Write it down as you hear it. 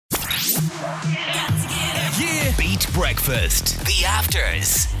Yeah. Beat Breakfast. The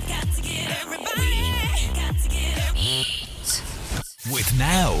Afters. With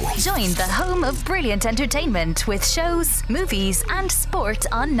Now. Join the home of brilliant entertainment with shows, movies, and sport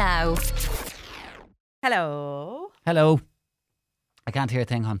on Now. Hello. Hello. I can't hear a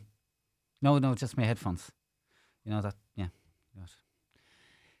thing, hon. No, just my headphones. You know that? Yeah.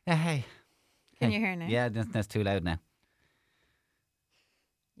 Yeah, hey. Can you hear now? Yeah, that's too loud now.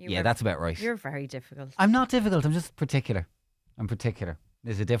 You were- that's about right. You're very difficult. I'm not difficult. I'm just particular. I'm particular.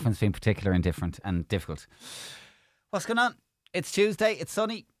 There's a difference between particular and different and difficult. What's going on? It's Tuesday. It's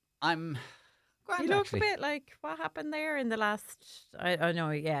sunny. I'm grand, You look actually. a bit like what happened there in the last. I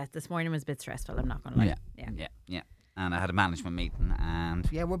know. Yeah, this morning was a bit stressful. I'm not going to lie. Yeah. And I had a management meeting, and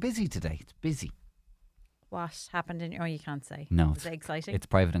yeah, we're busy today. It's busy. What happened in? Oh, you can't say. No, Was it exciting? It's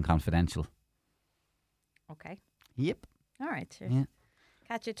private and confidential. Okay. Yep. All right. Sure. Yeah.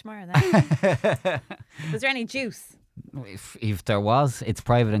 Catch you tomorrow then. Was there any juice? If there was, it's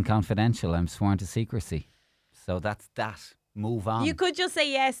private and confidential. I'm sworn to secrecy. So that's that. Move on. You could just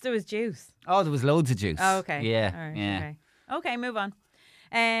say yes. There was juice. Oh, there was loads of juice. Oh, okay. Yeah. All right, yeah. Okay, move on.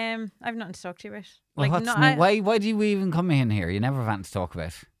 I've nothing to talk to you about. Well, why do you even come in here? You never have anything to talk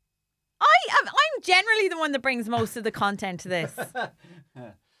about. I'm generally the one that brings most of the content to this. I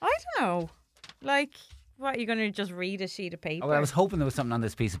don't know. Like, what, you're going to just read a sheet of paper? Oh, well, I was hoping there was something on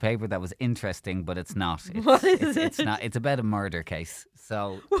this piece of paper that was interesting, but it's not. What is it? It's not. It's about a murder case.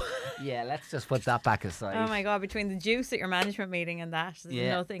 So, yeah, let's just put that back aside. Oh my God, between the juice at your management meeting and that,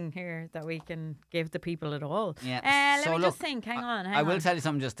 there's nothing here that we can give the people at all. Yeah. Let me just think. Hang on. I will tell you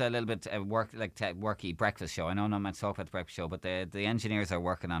something, just a little bit worky breakfast show. I know I'm not meant to talk about the breakfast show, but the engineers are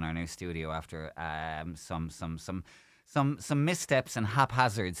working on our new studio after some missteps and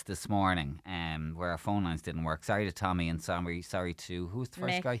haphazards this morning, where our phone lines didn't work. Sorry to Tommy and sorry to who's the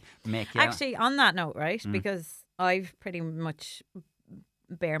first Mick. guy? Mick. Yeah. Actually, on that note, right, because I've pretty much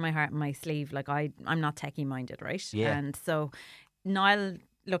bear my heart in my sleeve. Like I'm not techie minded, right? Yeah. And so Niall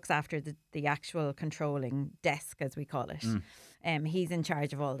looks after the actual controlling desk, as we call it. He's in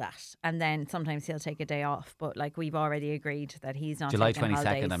charge of all that, and then sometimes he'll take a day off. But like we've already agreed that he's not July taking 22nd.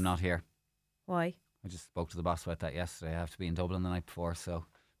 holidays. I'm not here. Why? I just spoke to the boss about that yesterday. I have to be in Dublin the night before, so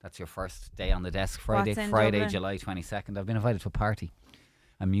that's your first day on the desk. Friday, What's in Dublin? July 22nd. I've been invited to a party,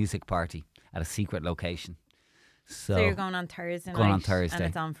 a music party at a secret location. So you're going on Thursday night. Going on Thursday. And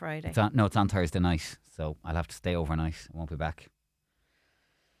it's on Friday. It's on Thursday night, so I'll have to stay overnight. I won't be back.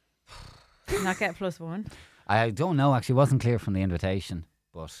 Not get +1. I don't know. Actually, it wasn't clear from the invitation.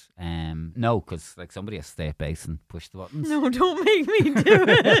 But no, because like somebody has to stay at base and push the buttons. No, don't make me do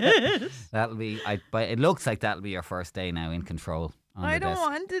it. That'll be. But it looks like that'll be your first day now in control. On I the don't desk.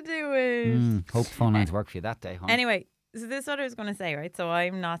 want to do it. Hope the phone lines work for you that day, hon. Anyway, so this is what I was going to say, right? So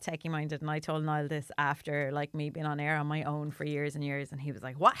I'm not techie minded, and I told Niall this after like me being on air on my own for years and years, and he was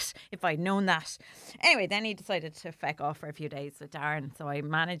like, "What? If I'd known that." Anyway, then he decided to feck off for a few days with Darren, so I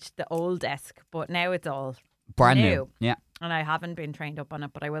managed the old desk, but now it's all Brand new. new. Yeah. And I haven't been trained up on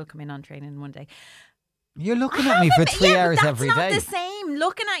it, but I will come in on training one day. You're looking at me for 3 hours every day. That's not the same.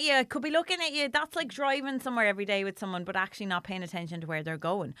 Looking at you, I could be looking at you. That's like driving somewhere every day with someone, but actually not paying attention to where they're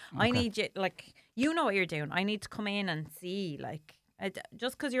going. Okay. I need you, like, you know what you're doing. I need to come in and see, like,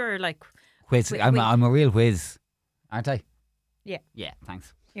 just because you're like Whiz. I'm a real whiz, aren't I? Yeah. Yeah.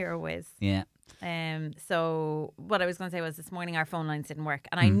 Thanks. You're a whiz. Yeah. So what I was going to say was this morning our phone lines didn't work,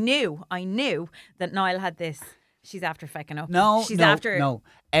 and I knew that Niall had this. She's after fecking up. No.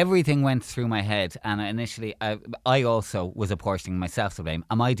 Everything went through my head, and initially, I also was apportioning myself to blame.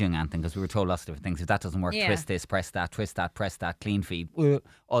 Am I doing anything? Because we were told lots of different things. If that doesn't work, twist this, press that, twist that, press that, clean feed,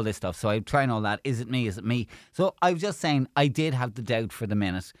 all this stuff. So I'm trying all that. Is it me? Is it me? So I was just saying, I did have the doubt for the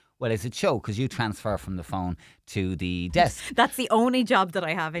minute. Well, is it show? Because you transfer from the phone to the desk. That's the only job that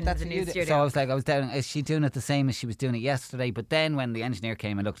I have in the new studio. So I was doubting, is she doing it the same as she was doing it yesterday? But then when the engineer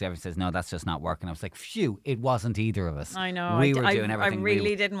came and looked at everything and says, no, that's just not working, I was like, phew, it wasn't either of us. I know. We were doing everything. I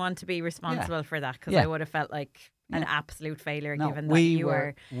really didn't want to be responsible for that, because I would have felt like an absolute failure given that you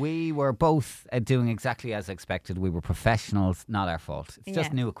were. We were both doing exactly as expected. We were professionals, not our fault. It's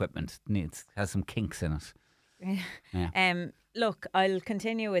just new equipment. It has some kinks in it. Yeah. Look, I'll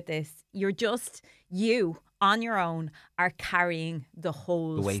continue with this. You on your own are carrying the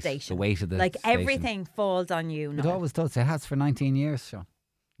whole station. The weight of the like station. Everything falls on you. It always does. It has for 19 years, so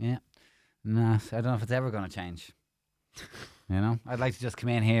yeah. Nah, I don't know if it's ever going to change. You know, I'd like to just come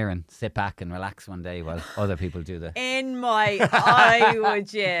in here and sit back and relax one day while other people do the. In my eye,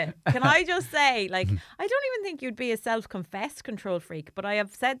 would you? Can I just say, like, I don't even think you'd be a self-confessed control freak, but I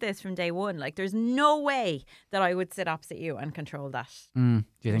have said this from day one. Like, there's no way that I would sit opposite you and control that. Do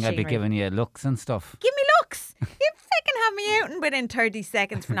you think I'd be machinery. giving you looks and stuff? Give me looks. You fucking have me out and within 30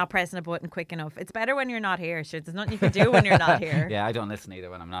 seconds for not pressing a button quick enough. It's better when you're not here. Sure, there's nothing you can do when you're not here. Yeah, I don't listen either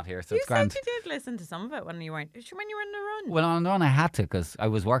when I'm not here, so You it's grand. said you did listen to some of it when you weren't. Sure, when you were in the run. Well, on the run I had to because I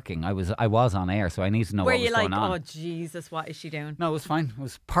was working. I was on air, so I need to know Were what was you like, going on. oh Jesus, what is she doing? No, it was fine. It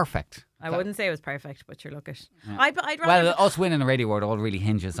was perfect. I wouldn't say it was perfect, but you're looking. I'd rather. Well, us winning the radio award all really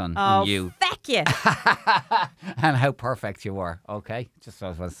hinges on oh, you feck you. and how perfect you were. Okay, just what I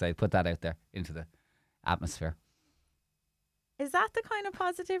was going to say. Put that out there into the atmosphere. Is that the kind of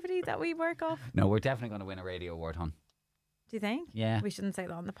positivity that we work off? No, we're definitely going to win a radio award, hon. Do you think? Yeah. We shouldn't say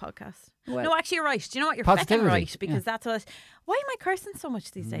that on the podcast. Well, no, actually, you're right. Do you know what? You're fucking positivity, right because yeah. that's what. Why am I cursing so much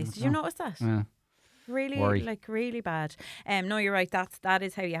these days? Did you notice that? Yeah. Really, Worry. like really bad. No, you're right. That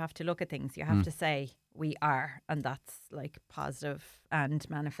is how you have to look at things. You have to say we are, and that's like positive and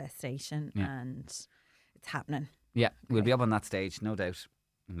manifestation, and it's happening. Yeah, we'll be up on that stage, no doubt.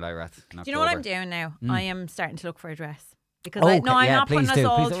 In Lyrath. Do you know what I'm doing now? I am starting to look for a dress because Okay, I'm yeah, not putting please us do,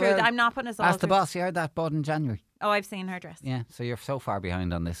 all please do. through. Well, I'm not putting us all Ask the through. boss, you heard that bud in January. Oh, I've seen her dress. Yeah, so you're so far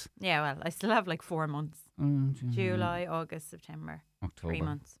behind on this. Yeah, well, I still have like 4 months. July, August, September. October. 3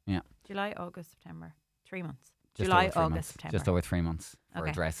 months. Yeah. July, August, September. 3 months. Just July, over 3 August, months. September. Just over 3 months for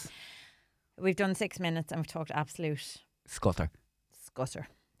Okay. a dress. We've done 6 minutes and we've talked absolute Scutter. scutter.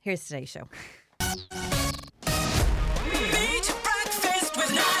 Here's today's show. Beat Breakfast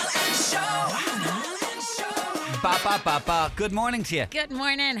with Niall and Show. Ba ba ba ba. Good morning to you. Good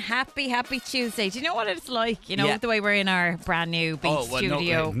morning. Happy Tuesday. Do you know what it's like? You know, Yeah. the way we're in our brand new beat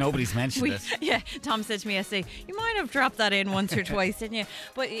studio. nobody's mentioned it. Yeah, Tom said to me yesterday, you might have dropped that in once or twice, didn't you?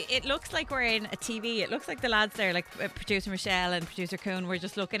 But it looks like we're in a TV. It looks like the lads there, like producer Michelle and producer Kuhn, were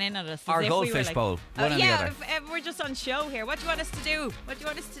just looking in at us. Our as if we were goldfish like, bowl, one or the yeah, other. we're just on show here. What do you want us to do? What do you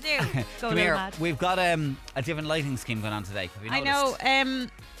want us to do? Go Come little here. lad. We've got a different lighting scheme going on today. Have you I noticed? know.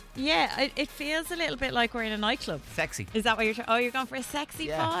 Yeah, it feels a little bit like we're in a nightclub. Sexy. Is that what you're? Oh, you're going for a sexy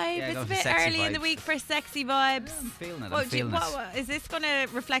Yeah, vibe. yeah, It's a going for bit sexy early in the vibes. week for sexy vibes. I'm feeling it. What I'm do you- feeling it. what- is this going to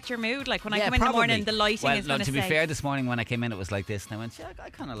reflect your mood? Like when I Yeah, come in the morning, probably. the lighting well, is no, going to say. be fair, this morning when I came in, it was like this, and I went, yeah, I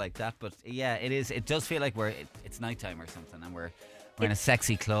kind of like that. But yeah, it is. It does feel like it's nighttime or something, and we're in a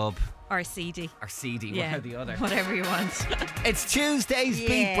sexy club or CD. or seedy, Yeah, one or the other. whatever you want. It's Tuesday's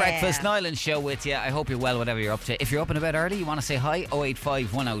Beat Yeah. Breakfast. Niall and Show with you. I hope you're well, whatever you're up to. If you're up and about early, you want to say hi,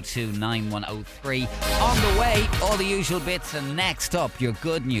 085 102 9103. On the way, all the usual bits, and next up, your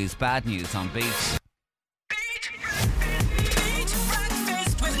good news, bad news on Beat. Beat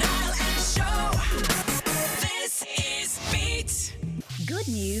Breakfast with Niall and Show. This is Beat. Good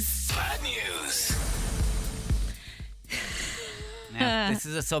news. Bad news. Now, this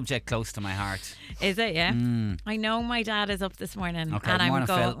is a subject close to my heart. Is it? Yeah. I know my dad is up this morning, Okay, and morning,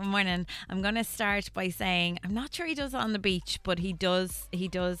 Phil. morning. I'm going to start by saying I'm not sure he does it on the beach, but he does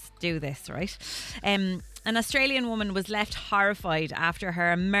do this, right? An Australian woman was left horrified after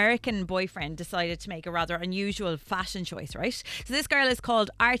her American boyfriend decided to make a rather unusual fashion choice, right? So this girl is called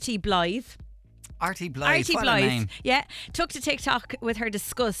Artie Blythe. Artie Blythe. Artie What a Blythe, name. yeah, took to TikTok with her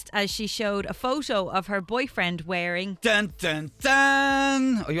disgust as she showed a photo of her boyfriend wearing. Dun dun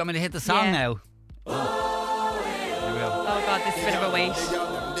dun. Oh, you want me to hit the song Yeah. now? Here we go. Oh God, this is a bit of a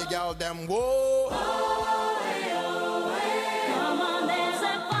wait.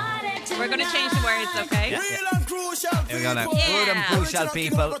 We're going to change the words, okay? Here we go now. Yeah. Good and crucial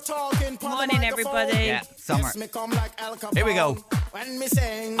people. Morning, everybody. Yeah, summer. Here we go.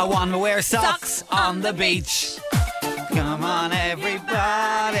 I want to wear socks on the beach. Come on,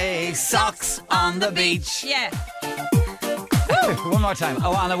 everybody. Socks on the beach. Yeah, One more time. I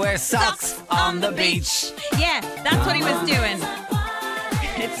want to wear socks on the beach. yeah, that's what he was doing.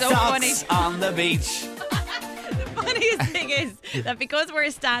 It's so funny. Socks on the beach. The funniest thing is that because we're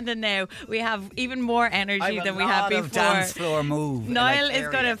standing now, we have even more energy than we had before. Dance floor move. Niall like, is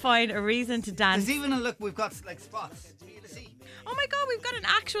going to find a reason to dance. There's even a look. We've got like spots. For you to see. Oh my God, we've got an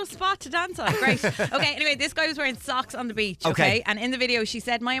actual spot to dance on. Great. Okay, anyway, this guy was wearing socks on the beach. Okay. And in the video, she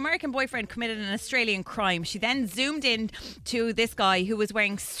said, my American boyfriend committed an Australian crime. She then zoomed in to this guy who was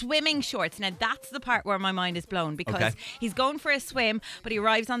wearing swimming shorts. Now, that's the part where my mind is blown because Okay. he's going for a swim, but he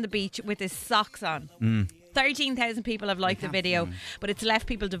arrives on the beach with his socks on. 13,000 people have liked the video, but it's left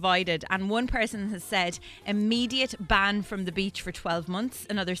people divided. And one person has said, immediate ban from the beach for 12 months.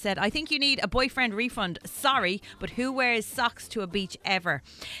 Another said, I think you need a boyfriend refund. Sorry, but who wears socks to a beach ever?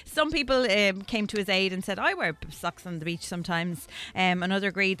 Some people came to his aid and said, I wear socks on the beach sometimes. Another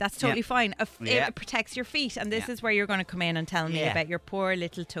agreed, that's totally fine. It protects your feet. And this is where you're going to come in and tell me about your poor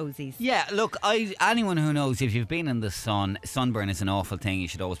little toesies. Yeah, look, anyone who knows, if you've been in the sun, sunburn is an awful thing. You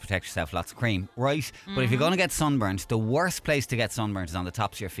should always protect yourself. Lots of cream, right? But if you're going to get sunburnt, the worst place to get sunburnt is on the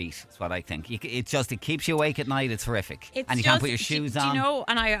tops of your feet. That's what I think. It keeps you awake at night. It's horrific. And you can't put your shoes on. Do you know,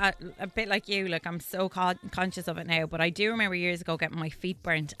 and I a bit like you, like I'm so conscious of it now, but I do remember years ago getting my feet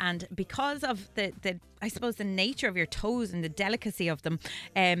burnt, and because of the I suppose the nature of your toes and the delicacy of them,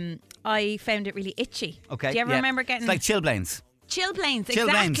 I found it really itchy. Okay. Do you ever remember getting... It's like chilblains. Chilblains,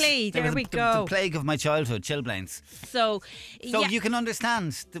 exactly. There we go. The plague of my childhood, chilblains. So you can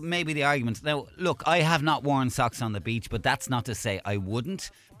understand maybe the argument. Now, look, I have not worn socks on the beach, but that's not to say I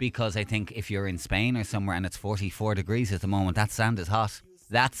wouldn't, because I think if you're in Spain or somewhere and it's 44 degrees at the moment, that sand is hot.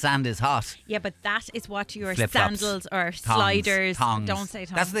 That sand is hot. Yeah, but that is what your Flip-flops, sandals or tongs, sliders. tongs. Don't say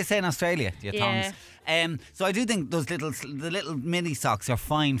tongs. That's what they say in Australia. Your Yeah. tongs. So I do think the little mini socks are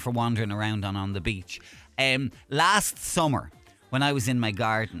fine for wandering around on the beach. Last summer, when I was in my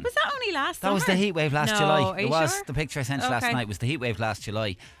garden, Was that only last summer? that was the heat wave last No, July. are you It was sure? the picture I sent you last Okay. night was the heat wave last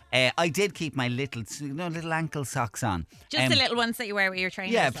July. I did keep my little ankle socks on. Just the little ones that you wear with your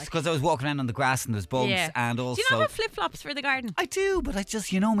trainers. Yeah, like. because I was walking around on the grass and there's bugs, Yeah. and also. Do you not have flip-flops for the garden? I do, but I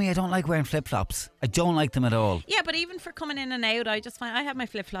just, you know me, I don't like wearing flip flops. I don't like them at all. Yeah, but even for coming in and out, I just find I had my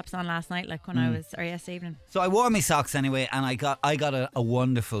flip-flops on last night, like when I was, or yesterday evening. So I wore my socks anyway, and I got a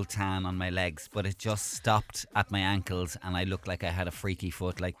wonderful tan on my legs, but it just stopped at my ankles, and I looked like I had a freaky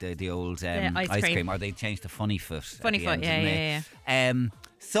foot, like the old ice cream. or they changed to funny foot. at Funny the foot, end, yeah, didn't they?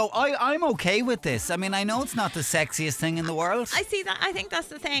 So I'm okay with this. I mean, I know it's not the sexiest thing in the world. I see that. I think that's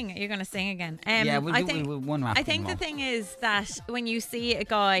the thing. You're going to sing again. Yeah, we'll I do think, one wrap. I think the thing is that when you see a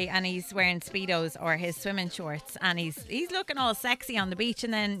guy and he's wearing Speedos or his swimming shorts and he's looking all sexy on the beach,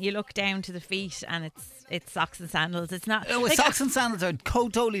 and then you look down to the feet and it's socks and sandals. It's not. Well, socks and sandals are a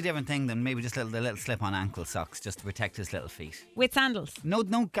totally different thing than maybe just the little slip-on ankle socks just to protect his little feet. With sandals. No,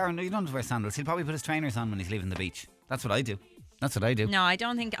 Garen, no, you don't have to wear sandals. He'll probably put his trainers on when he's leaving the beach. That's what I do. That's what I do. No, I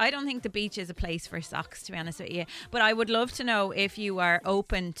don't think the beach is a place for socks, to be honest with you. But I would love to know if you are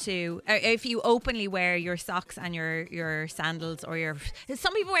open to, if you openly wear your socks and your sandals, or your.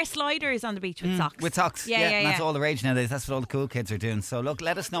 Some people wear sliders on the beach with socks. With socks, Yeah. and that's all the rage nowadays. That's what all the cool kids are doing. So look,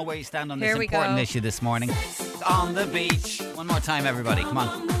 let us know where you stand on Here this we important go. issue this morning. On the beach. One more time, everybody. Come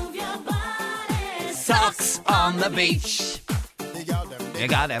on. Socks on the beach. You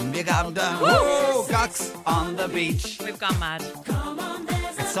got them. Woo! Socks on the beach. We've gone mad.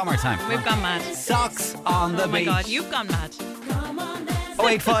 It's summertime. We've gone mad. Socks on the Oh my beach. God, you've gone mad.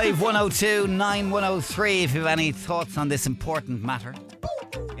 085 102 9103 if you have any thoughts on this important matter.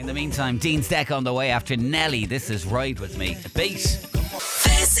 In the meantime, Dean's Deck on the way after Nelly. This is Ride With Me. A beat.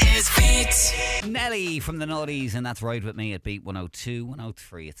 This is Beat. Nelly from the Naughties, and that's Ride With Me at Beat 102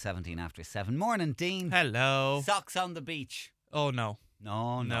 103 at 17 after 7. Morning, Dean. Hello. Socks on the beach. Oh no.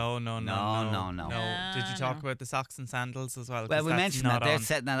 No. No. Did you talk about the socks and sandals as well? 'Cause Well, we that's mentioned that. not They're on.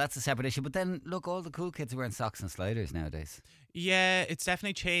 set now. That's a separate issue. But then, look, all the cool kids are wearing socks and sliders nowadays. Yeah, it's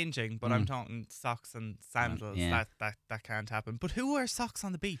definitely changing, but I'm talking socks and sandals. yeah. That can't happen. But who wears socks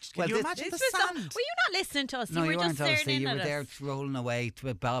on the beach? Can Well, you this- imagine This the was so- sand? were you not listening to us? No, you were you just weren't, staring obviously. in You at were there us. rolling away,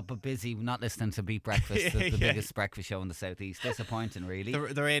 but busy, not listening to Beat Breakfast, the Yeah. biggest breakfast show in the southeast. Disappointing, really.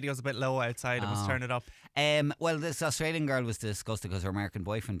 The radio's a bit low outside. I must Oh. turn it up. Well, this Australian girl was disgusted because her American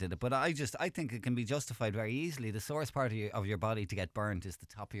boyfriend did it, but I think it can be justified very easily. The sorest part of your body to get burnt is the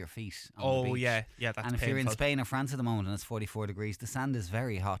top of your feet. On the Oh beach. yeah, that's And if you're in painful. Spain or France at the moment and it's 44 degrees, the sand is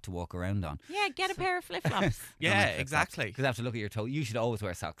very hot to walk around on. Yeah, get a pair of flip-flops. Yeah, exactly. Because you have to look at your toe. You should always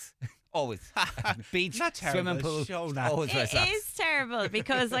wear socks. Always. Beach, Not terrible. swimming pool. Show that. Always wear It socks. is terrible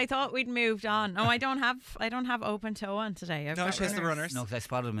because I thought we'd moved on. Oh, I don't have open toe on today. I've No, got she has the runners. No, because I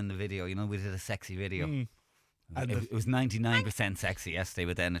spotted him in the video. You know, we did a sexy video. Mm. And It was 99% sexy yesterday,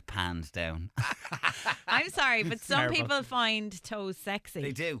 but then it panned down. I'm sorry, but some Terrible. people find toes sexy.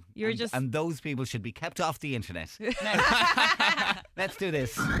 They do. You're and, just- and those people should be kept off the internet. Now, let's do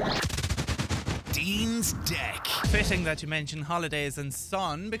this. Dean's Deck. Fitting that you mention holidays and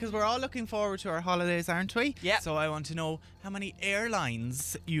sun, because we're all looking forward to our holidays, aren't we? Yeah. So I want to know how many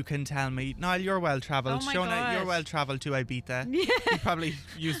airlines you can tell me. Niall, you're well travelled. Oh my Shona, God. you're well travelled to Ibiza. You probably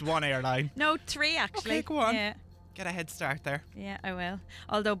used one airline. No, 3 actually. Okay, go on. Yeah, Get a head start there. yeah, I will.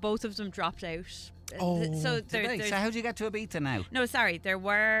 Although both of them dropped out. Oh, so Did they? there's So how do you get to Ibiza now? no, sorry, there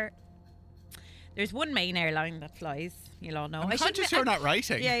were there's one main airline that flies. You'll all know. I'm I shouldn't- conscious you're not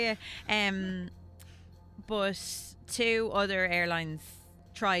writing. Yeah. But 2 other airlines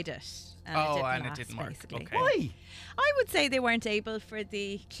tried it. And Oh, it and didn't it last, didn't work. basically. Okay. Why? I would say they weren't able for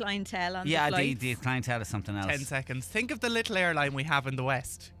the clientele on the flights. the clientele is something else. 10 seconds. Think of the little airline we have in the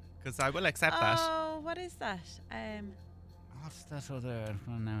West, because I will accept that. Oh, what is that? What's that other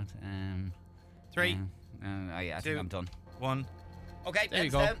one out? 3, I 2. think I'm done. 1. Okay, There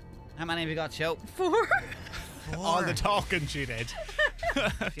you pens go. down. How many have you got, Show? 4. All the talking she did.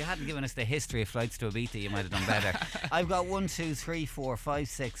 If you hadn't given us the history of flights to Ibiza, you might have done better. I've got 1, 2, 3, 4, 5,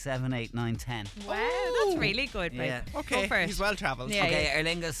 6, 7, 8, 9, 10. Wow, that's really good, babe. Yeah. Okay, Go for it. he's well travelled. Yeah. Okay, Aer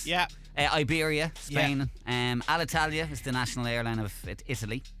Lingus. Yeah. Iberia, Spain. Alitalia is the national airline of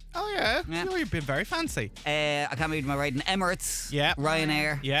Italy. Oh, yeah. Yeah. Oh, you've been very fancy. I can't read my writing. Emirates. Yeah.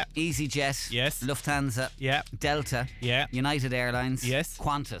 Ryanair. Yeah. EasyJet. Yes. Lufthansa. Yeah. Delta. Yeah. United Airlines. Yes.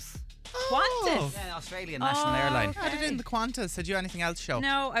 Qantas. Qantas. Yeah, Australian national airline. Added in the Qantas. Did you anything else show?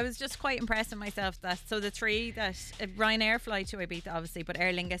 No, I was just quite impressed with myself that the 3 that Ryanair fly to Ibiza obviously, but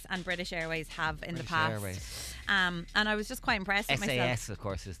Aer Lingus and British Airways have in the past. Airways. And I was just quite impressed with myself. SAS, of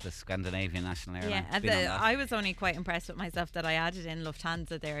course, is the Scandinavian national airline. Yeah, and Been on that. I was only quite impressed with myself that I added in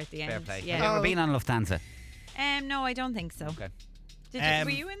Lufthansa there at the Fair end. play. Yeah. Have you ever been on Lufthansa? No, I don't think so. Okay. Did you,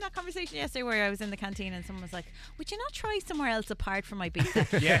 were you in that conversation yesterday where I was in the canteen and someone was like, would you not try somewhere else apart from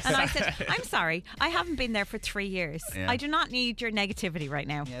Ibiza? Yes. And I said, I'm sorry, I haven't been there for 3 years. Yeah. I do not need your negativity right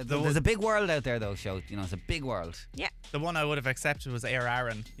now. Yeah, there's a big world out there, though, Show. You know, it's a big world. Yeah. The one I would have accepted was Air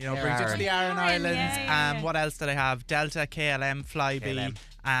Aran. You know, Air brings you to Aran. the Aran Aran, Islands. yeah. What else did I have? Delta, KLM, Flybe, KLM.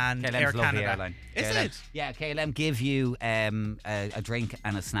 and KLM's Air lovely Canada. airline. Is KLM. it? Yeah, KLM give you a drink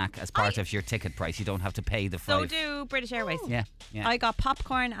and a snack as part of your ticket price. You don't have to pay the So five. do British Airways. Yeah, yeah. I got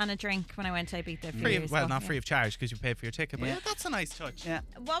popcorn and a drink when I went to Ibiza a few Free years of, well, ago. not Yeah. free of charge because you paid for your ticket, but Yeah. yeah, that's a nice touch. yeah.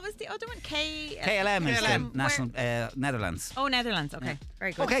 What was the other one? KLM is the KLM. national Netherlands. Oh, Netherlands. Okay,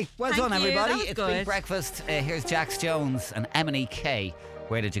 very good. Okay, well Thank done, you, everybody. that was It's good. Big Breakfast. Here's Jax Jones and Emily K.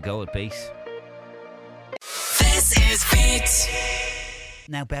 Where did you go at Beat? This is Beat.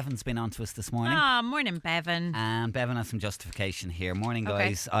 Now, Bevan's been on to us this morning. Ah, morning, Bevan. And Bevan has some justification here. Morning, Okay.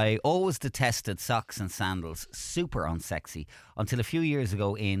 guys. I always detested socks and sandals. Super unsexy. Until a few years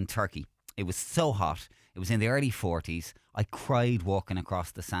ago in Turkey. It was so hot. It was in the early 40s. I cried walking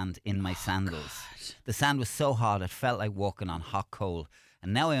across the sand in my sandals. The sand was so hot, it felt like walking on hot coal.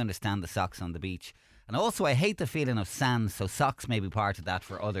 And now I understand the socks on the beach. And also, I hate the feeling of sand, so socks may be part of that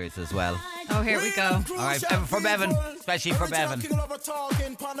for others as well. Oh, here we go. All right, for Bevan, especially for Bevan. Here Here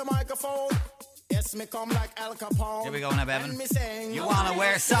we go now, Bevan. You want to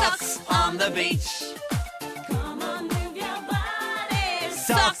wear socks on the beach.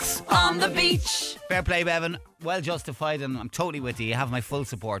 Socks on the beach. Fair play, Bevan. Well justified, and I'm totally with you. You have my full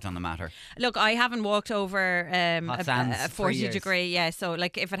support on the matter. Look, I haven't walked over Hot sands a for 40 years. degree. Yeah, so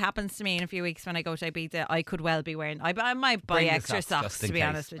like if it happens to me in a few weeks when I go to Ibiza, I could well be wearing. I might buy Bring the extra socks just in to be case.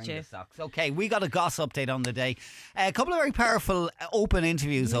 honest with Bring you. the socks. Okay, we got a goss update on the day. A couple of very powerful open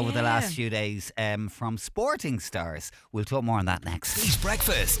interviews over the Yeah. last few days from sporting stars. We'll talk more on that next. Beat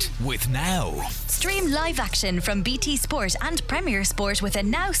Breakfast with Now. Stream live action from BT Sport and Premier Sport with a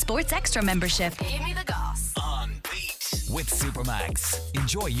Now Sports Extra membership. Give me the goss. On Beat with Supermax.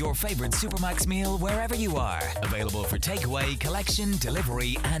 Enjoy your favourite Supermax meal wherever you are. Available for takeaway, collection,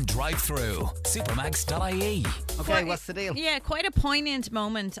 delivery, and drive-through. Supermax.ie. Okay, what's the deal? Yeah, quite a poignant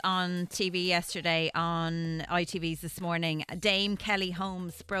moment on TV yesterday on ITV's This Morning. Dame Kelly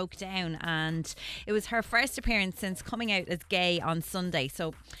Holmes broke down, and it was her first appearance since coming out as gay on Sunday.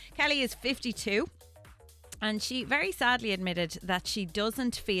 So Kelly is 52. And she very sadly admitted that she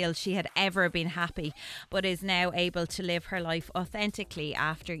doesn't feel she had ever been happy, but is now able to live her life authentically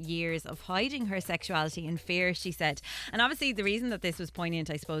after years of hiding her sexuality in fear, she said. And obviously the reason that this was poignant,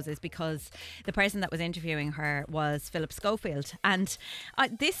 I suppose, is because the person that was interviewing her was Philip Schofield. And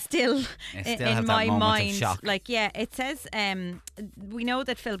this still, I still in have that my moment of mind, shock. like, yeah, it says, we know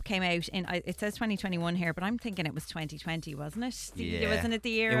that Philip came out in, it says 2021 here, but I'm thinking it was 2020, wasn't it? Wasn't it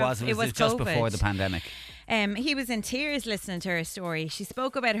the year? It was. It was just COVID. before the pandemic. He was in tears listening to her story. She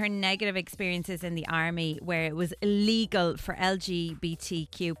spoke about her negative experiences in the army, where it was illegal for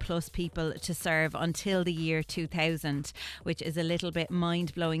LGBTQ plus people to serve until the year 2000, which is a little bit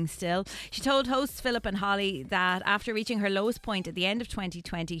mind-blowing still. She told hosts Philip and Holly that after reaching her lowest point at the end of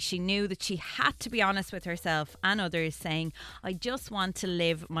 2020, she knew that she had to be honest with herself and others, saying, "I just want to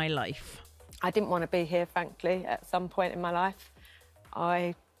live my life." I didn't want to be here, frankly, at some point in my life.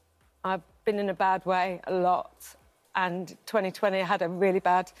 I've been in a bad way a lot, and 2020 I had a really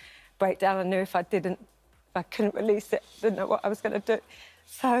bad breakdown. I knew if I couldn't release it, I didn't know what I was going to do.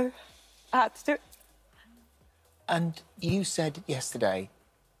 So I had to do it. And you said yesterday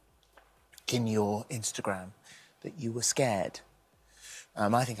in your Instagram that you were scared.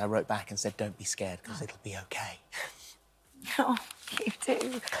 I think I wrote back and said, don't be scared, because it'll be okay. Oh, you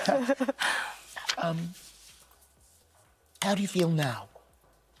do. How do you feel now?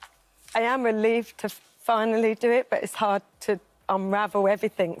 I am relieved to finally do it, but it's hard to unravel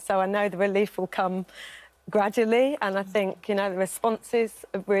everything. So I know the relief will come gradually, and I think, the responses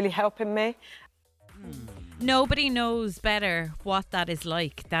are really helping me. Nobody knows better what that is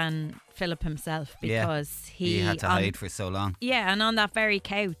like than Philip himself, because he had to hide for so long. Yeah, and on that very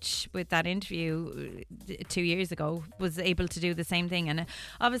couch with that interview 2 years ago, was able to do the same thing. And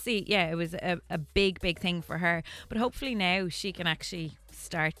obviously, it was a big thing for her. But hopefully now she can actually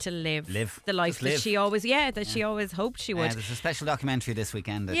start to live the life that she always she always hoped she would. There's a special documentary this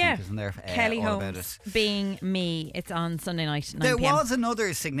weekend, I think, isn't there? Kelly all Holmes, about it. Being Me. It's on Sunday night at 9 There p.m. was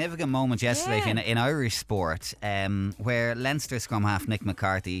another significant moment yesterday in Irish sport, where Leinster scrum half Nick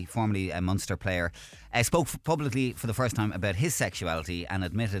McCarthy, formerly a Munster player, spoke publicly for the first time about his sexuality and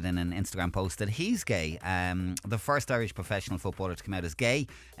admitted in an Instagram post that he's gay. The first Irish professional footballer to come out as gay.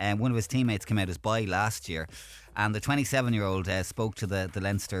 One of his teammates came out as bi last year. And the 27-year-old spoke to the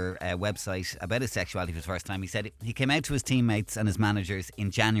Leinster website about his sexuality for the first time. He said he came out to his teammates and his managers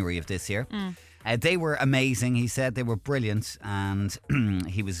in January of this year. They were amazing. He said they were brilliant, and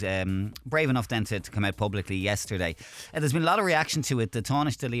he was brave enough then to come out publicly yesterday. There's been a lot of reaction to it. The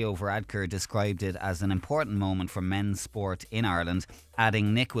Tánaiste de Leo Varadkar described it as an important moment for men's sport in Ireland,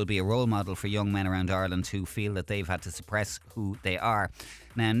 adding Nick will be a role model for young men around Ireland who feel that they've had to suppress who they are.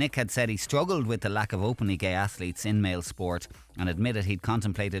 Now, Nick had said he struggled with the lack of openly gay athletes in male sport and admitted he'd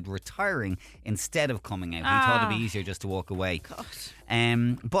contemplated retiring instead of coming out. He thought it'd be easier just to walk away.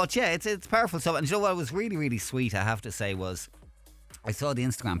 But yeah, it's powerful stuff. And you know what was really, really sweet, I have to say, was I saw the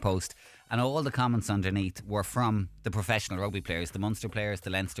Instagram post and all the comments underneath were from the professional rugby players, the Munster players, the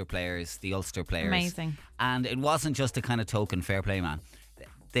Leinster players, the Ulster players. Amazing. And it wasn't just a kind of token fair play man.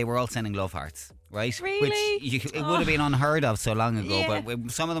 They were all sending love hearts, right? Really? Which it would have been unheard of so long ago.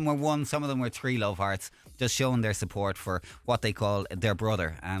 But some of them were 1, some of them were 3 love hearts, just showing their support for what they call their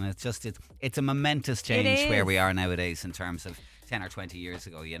brother. And it's a momentous change where we are nowadays in terms of 10 or 20 years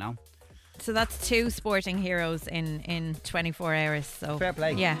ago, you know? So that's 2 sporting heroes in 24 hours. So fair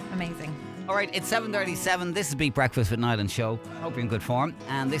play. Yeah, amazing. All right, it's 7:37. This is Beat Breakfast with Niall and Show. Hope you're in good form.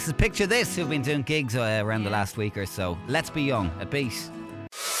 And this is Picture This, who've been doing gigs around the last week or so. Let's be young at Beat.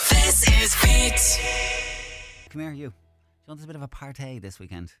 This is Beat. Come here, you. Do you know there's a bit of a party this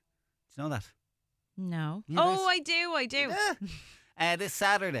weekend? Do you know that? No. Yeah, I do. Yeah. This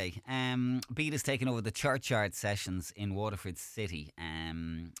Saturday, Beat is taking over the Churchyard Sessions in Waterford City.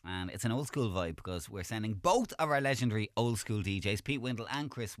 And it's an old school vibe because we're sending both of our legendary old school DJs, Pete Windle and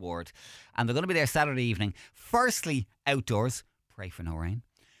Chris Ward. And they're going to be there Saturday evening. Firstly, outdoors. Pray for no rain.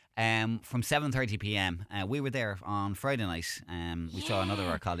 From 7:30pm. We were there on Friday night. We saw another of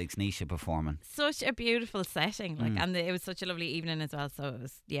our colleagues, Nisha, performing. Such a beautiful setting, and it was such a lovely evening as well. So it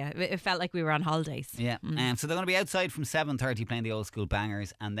was, it felt like we were on holidays. Yeah. So they're going to be outside from 7:30 playing the old school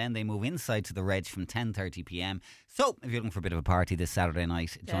bangers, and then they move inside to the Reg from 10:30pm. So if you're looking for a bit of a party this Saturday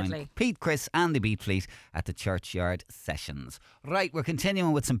night, join Pete, Chris and the Beat Fleet at the Churchyard Sessions. Right, we're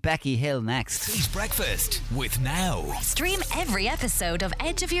continuing with some Becky Hill next. Beat Breakfast with Now. Stream every episode of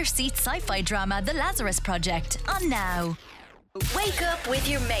Edge of Your Seat sci-fi drama The Lazarus Project on Now. Wake up with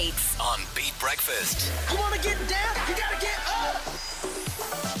your mates on Beat Breakfast. You want to get down? You got to get up.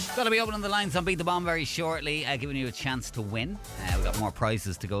 Going to be opening the lines on Beat the Bomb very shortly, giving you a chance to win. We've got more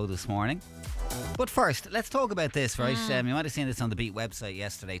prizes to go this morning. But first, let's talk about this, right? You might have seen this on the Beat website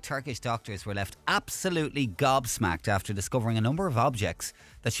yesterday. Turkish doctors were left absolutely gobsmacked after discovering a number of objects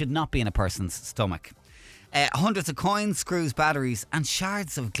that should not be in a person's stomach. Hundreds of coins, screws, batteries and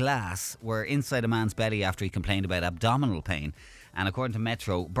shards of glass were inside a man's belly after he complained about abdominal pain. And according to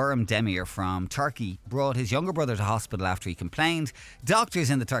Metro, Burham Demir from Turkey brought his younger brother to hospital after he complained. Doctors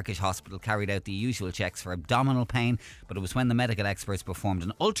in the Turkish hospital carried out the usual checks for abdominal pain, but it was when the medical experts performed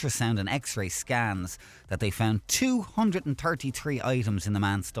an ultrasound and x-ray scans that they found 233 items in the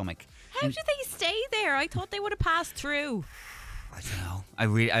man's stomach. How did they stay there? I thought they would have passed through. I don't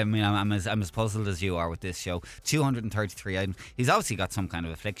know. I'm as puzzled as you are with this show. 233 items. He's obviously got some kind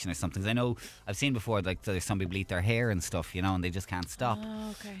of affliction or something. I know I've seen before, like there's some people eat their hair and stuff, you know, and they just can't stop. Oh,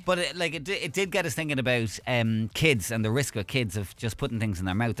 okay. But it did get us thinking about kids and the risk of kids of just putting things in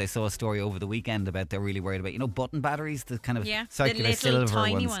their mouth. I saw a story over the weekend about they're really worried about, you know, button batteries, the kind of circular the little silver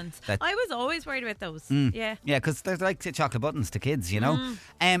tiny ones. I was always worried about those. Yeah, because they're like chocolate buttons to kids, you know.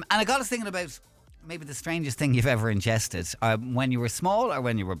 And I got us thinking about maybe the strangest thing you've ever ingested, when you were small or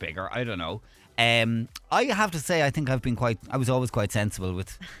when you were bigger, I don't know. I have to say, I think I was always quite sensible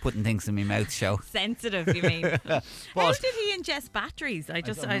with putting things in my mouth, show. Sensitive, you mean? How did he ingest batteries?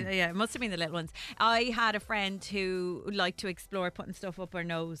 Yeah, it must have been the little ones. I had a friend who liked to explore putting stuff up her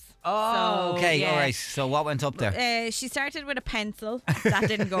nose. Oh, So, okay, yeah. all right. So what went up there? She started with a pencil. That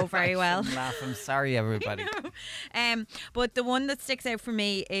didn't go very well. I'm sorry, everybody. But the one that sticks out for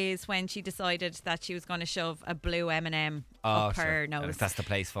me is when she decided that she was going to shove a blue M&M up her nose. That's the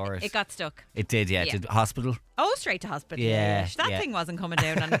place for it. It got stuck. It did, yeah. Yeah. Did hospital? Oh, straight to hospital. Yeah, That yeah. thing wasn't coming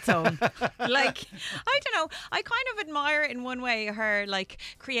down on its own. Like, I don't know. I kind of admire in one way her like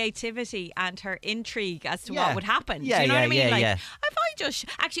creativity and her intrigue as to Yeah. what would happen. Yeah, Do you know yeah, what I mean? yeah, Like, yeah. if I just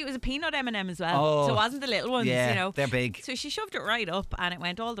actually it was a peanut M&M as well, Oh, so it wasn't the little ones. yeah, you know, they're big. So she shoved it right up, and it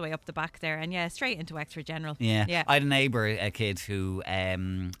went all the way up the back there, and yeah, straight into Extra General. Yeah. I had a neighbour, a kid, who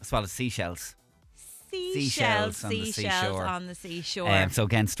swallowed seashells. Seashells on the seashore. on the seashore. So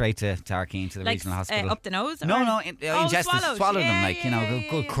again, straight to Tarkeen, to the like regional hospital. up the nose? No, or- no, ingested, swallowed them, Yeah, like, yeah,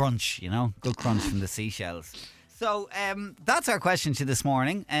 good yeah. crunch, good crunch from the seashells. So that's our question to you this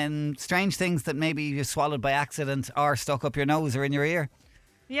morning. Strange things that maybe you swallowed by accident or stuck up your nose or in your ear.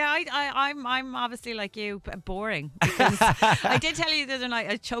 Yeah, I'm obviously like you, boring. Because I did tell you the other night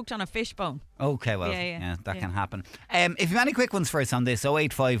I choked on a fishbone. Okay, well, Yeah, that yeah. can happen. If you have any quick ones for us on this,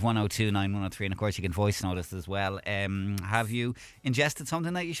 085 102 9103, and of course you can voice note us as well. Have you ingested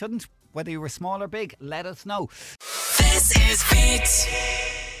something that you shouldn't? Whether you were small or big, let us know. This is Beat.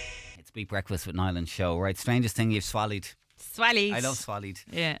 It's Beat Breakfast with Niall and Show, right? Strangest thing you've swallowed. Swallies. I love swallowed.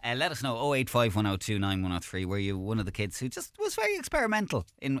 Yeah. Let us know, 085 102 9103. Were you one of the kids who just was very experimental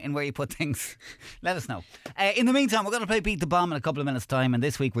in where you put things? Let us know. In the meantime, we're going to play Beat the Bomb in a couple of minutes' time, and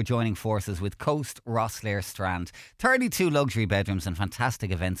this week we're joining forces with Coast Rosslare Strand. 32 luxury bedrooms and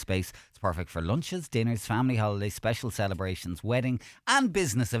fantastic event space. It's perfect for lunches, dinners, family holidays, special celebrations, wedding and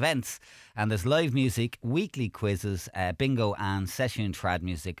business events. And there's live music, weekly quizzes, bingo and session trad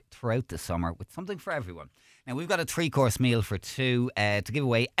music throughout the summer with something for everyone. Now, we've got a 3-course meal for two to give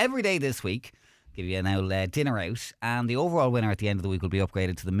away every day this week. Give you now dinner out. And the overall winner at the end of the week will be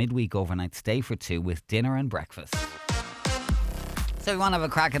upgraded to the midweek overnight stay for two with dinner and breakfast. So if you want to have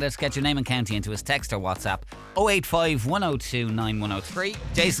a crack at it, get your name and county into us. Text or WhatsApp 085 102 9103.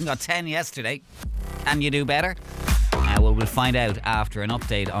 Jason got 10 yesterday. Can you do better? Well, we'll find out after an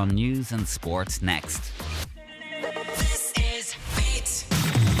update on news and sports next. This is Beat.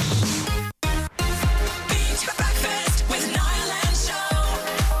 Beat Breakfast with Niall and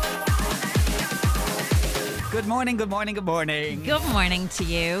Show. Good morning, good morning, good morning. Good morning to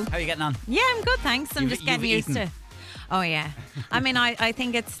you. How are you getting on? Yeah, I'm good, thanks. I'm just getting you've used eaten. to. Oh yeah. I mean, I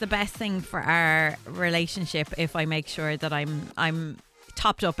think it's the best thing for our relationship if I make sure that I'm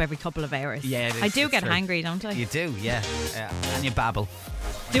topped up every couple of hours. Yeah, it is, I do it's get true. hangry, don't I? You do, yeah. And you babble.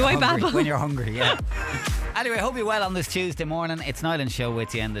 Do I Hungry, babble? when you're hungry, yeah. Anyway, hope you're well on this Tuesday morning. It's Niall and Show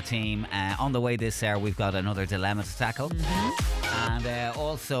with you and the team. On the way this hour, we've got another dilemma to tackle. Mm-hmm. And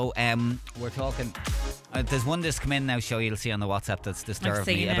also, we're talking... there's one that's come in now, Show, you'll see on the WhatsApp that's disturbed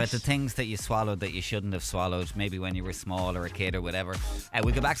me. seen About it. the things that you swallowed that you shouldn't have swallowed, maybe when you were small or a kid or whatever.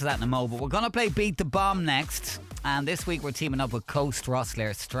 We'll get back to that in a mo, but we're going to play Beat the Bomb next. And this week we're teaming up with Coast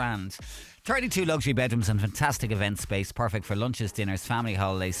Rosslare Strand. 32 luxury bedrooms and fantastic event space, perfect for lunches, dinners, family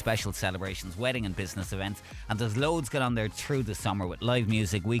holidays, special celebrations, wedding and business events. And there's loads going on there through the summer with live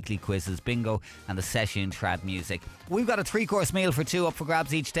music, weekly quizzes, bingo and the session trad music. We've got a 3-course meal for two up for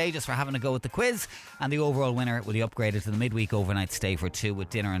grabs each day just for having a go at the quiz. And the overall winner will be upgraded to the midweek overnight stay for two with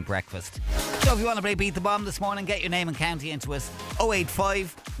dinner and breakfast. So if you want to play Beat the Bomb this morning, get your name and county into us.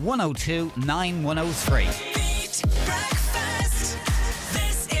 085 102 9103. Beat Breakfast.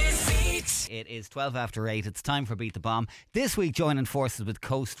 This is Beat. It is 12 after 8. It's time for Beat the Bomb. This week joining forces with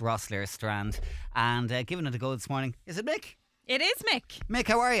Coast Rosslare Strand. And giving it a go this morning, is it Mick? It is Mick. Mick,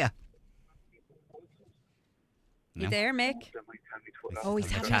 how are you? You there, Mick? Oh,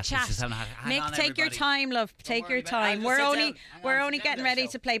 he's having a He's chat. just having a- hang Mick, on, take your everybody. time, love. Take worry your about it. I'll time. just We're sit only down. Hang we're on, only sit down getting there, ready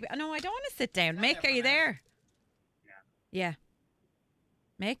Show. to play. No, I don't want to sit down. Mick, are you there? Yeah.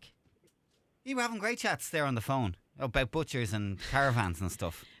 Mick? You were having great chats there on the phone about butchers and caravans and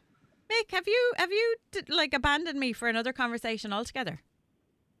stuff. Mick, have you like abandoned me for another conversation altogether?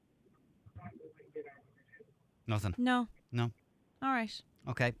 Nothing. No. No. All right.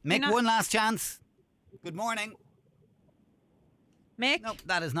 Okay. You're Mick, not- one last chance. Good morning. Mick? Nope,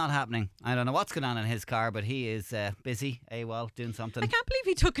 that is not happening. I don't know what's going on in his car, but he is busy, AWOL, doing something. I can't believe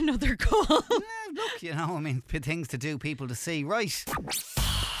he took another call. Look, you know, I mean, things to do, people to see. Right.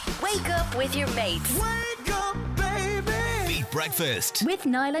 Wake up with your mates. Wake up, baby. Beat Breakfast With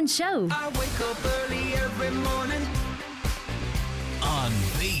Niall and Show. I wake up early every morning. on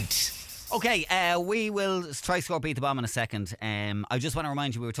Beat. Okay, we will try score beat the bomb in a second. I just want to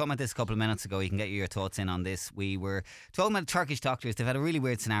remind you, we were talking about this a couple of minutes ago. You can get your thoughts in on this. We were talking about Turkish doctors. They've had a really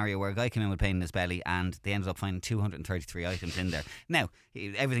weird scenario where a guy came in with pain in his belly and they ended up finding 233 items in there. Now,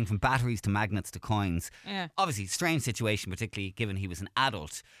 everything from batteries to magnets to coins. Yeah. Obviously, strange situation, particularly given he was an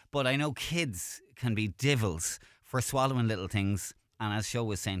adult. But I know kids can be divils for swallowing little things. And as Show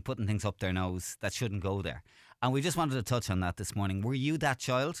was saying, putting things up their nose that shouldn't go there. And we just wanted to touch on that this morning. Were you that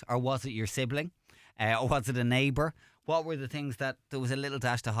child, or was it your sibling, or was it a neighbour? What were the things that there was a little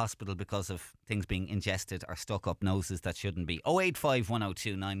dash to hospital because of things being ingested or stuck up noses that shouldn't be? 085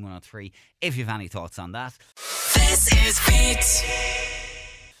 102 9103 if you have any thoughts on that. This is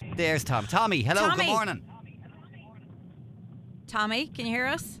Beat. There's Tom. Tommy, hello, Tommy. good morning. Tommy, can you hear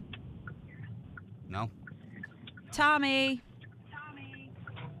us? No. Tommy.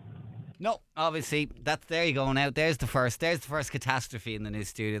 No, obviously, there you go now. There's the first catastrophe in the new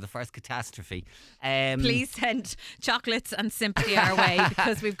studio, the first catastrophe. Please send chocolates and sympathy our way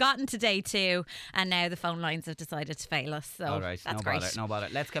because we've gotten to day 2 and now the phone lines have decided to fail us. So All right, that's no great. bother, no bother.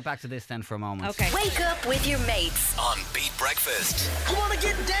 Let's get back to this then for a moment. Okay. Wake up with your mates. On Beat Breakfast. You wanna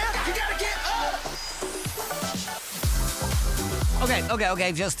get down? You gotta get up.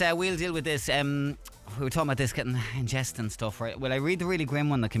 Okay. Just we'll deal with this. We were talking about this getting ingesting stuff, right? Well, I read the really grim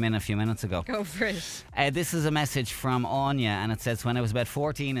one that came in a few minutes ago. Go for it. This is a message from Anya, and it says, when I was about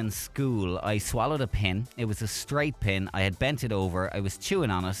 14 in school, I swallowed a pin. It was a straight pin. I had bent it over. I was chewing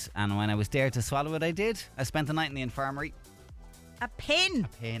on it, and when I was dared to swallow it, I did. I spent the night in the infirmary. A pin.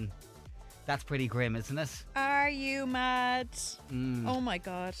 Pin. That's pretty grim, isn't it? Are you mad? Oh my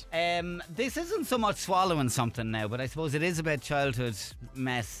God. This isn't so much swallowing something now, but I suppose it is about childhood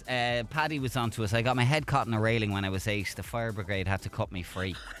mess. Paddy was onto us. I got my head caught in a railing when I was 8. The fire brigade had to cut me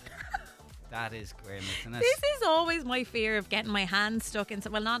free. That is grim, isn't it? This is always my fear of getting my hand stuck in.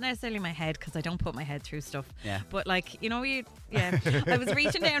 Well, not necessarily my head because I don't put my head through stuff. Yeah. But like I was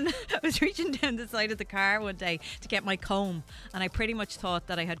reaching down. I was reaching down the side of the car one day to get my comb, and I pretty much thought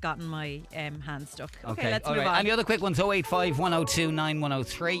that I had gotten my hand stuck. Okay, let's all move right. on. And the other quick one's 085 102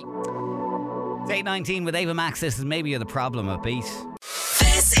 9103. It's 8:19 with Ava Max. This is Maybe You're the Problem of Beat.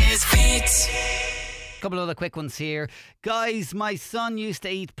 This is Beat. Couple of other quick ones here. Guys, my son used to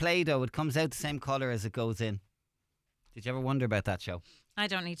eat Play-Doh. It comes out the same colour as it goes in. Did you ever wonder about that, Show? I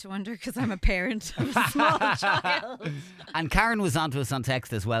don't need to wonder because I'm a parent of a small child. And Karen was onto us on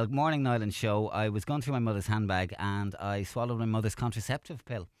text as well. Morning, Niall and Show. I was going through my mother's handbag and I swallowed my mother's contraceptive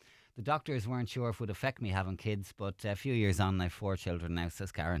pill. The doctors weren't sure if it would affect me having kids, but a few years on, I have 4 children now,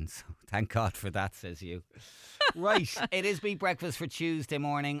 says Karen. So thank God for that, says you. Right, it is Beat Breakfast for Tuesday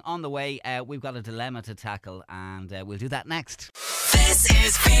morning. On the way, we've got a dilemma to tackle, and we'll do that next. This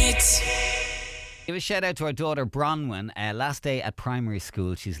is Beat. Give a shout out to our daughter Bronwyn. Last day at primary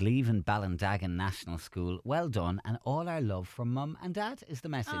school. She's leaving Ballindagan National School. Well done, and all our love from Mum and Dad is the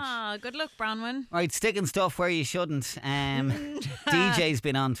message. Ah, good luck, Bronwyn. Right, sticking stuff where you shouldn't. DJ's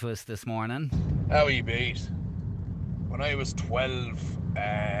been on to us this morning. How you beat? When I was 12,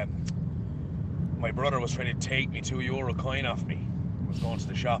 my brother was trying to take me €2 coin off me. I was going to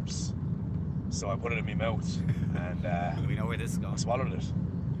the shops, so I put it in my mouth and We know where this is I going. swallowed it.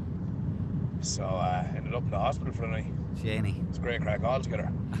 So I ended up in the hospital for the night. Janie, It's a great crack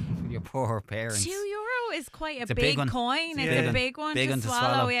altogether. your poor parents. €2 is quite It's a a big big one. coin. It's It's a a big one big to one to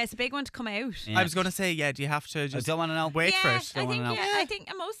swallow. swallow. Yeah, it's a big one to come out. Yeah. I was going to say, do you have to I just don't want to know. wait for Yeah, it? I think, wanna know. I think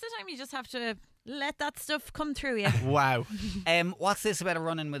most of the time you just have to let that stuff come through you. Wow. What's this about a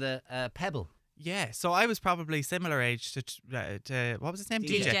run-in with a pebble? Yeah, so I was probably similar age to what was his name?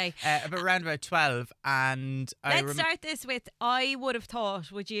 DJ. Around about 12, and Let's start this with, I would have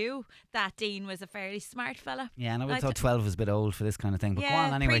thought, would you, that Dean was a fairly smart fella? Yeah, and I would have Like thought 12 was a bit old for this kind of thing. But go Yeah,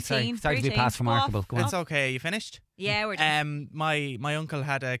 on anyway. preteen, Sorry to be preteen. past remarkable. Go on. It's okay. You finished? Yeah, we're done. My uncle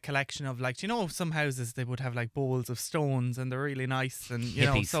had a collection of, like, do you know, some houses they would have like bowls of stones and they're really nice, and you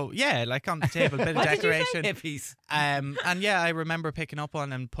know, Hippies. so yeah, like on the table, bit of What did you say? decoration. Hippies. And yeah, I remember picking up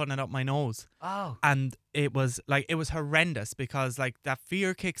on and putting it up my nose. Oh. And it was horrendous because like that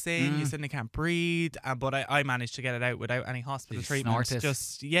fear kicks in, you suddenly can't breathe. But I managed to get it out without any hospital Did you treatment. snort it?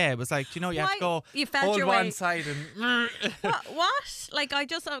 Just it was like, you know, you have to go You felt hold your one way. side and What? Like, I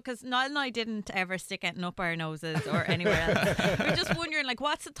just, because Niall and I didn't ever stick anything up our noses or anywhere else. We're just wondering, like,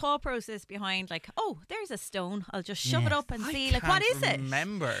 what's the thought process behind, like, oh, there's a stone, I'll just shove it up and see, like, what is it?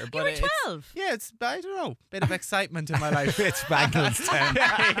 Remember, You but were it's- 12. Yeah, it's I don't know, bit of excitement in my life. It's Banglestown.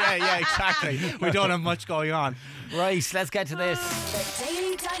 yeah, exactly. We don't have much going on. Right, let's get to this. The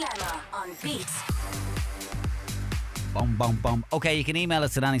Daily Dilemma on Beat. Bum, bum, bum. Okay, you can email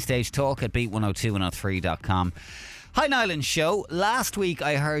us at any stage, talk at beat102103.com. Hi, Niall and Show. Last week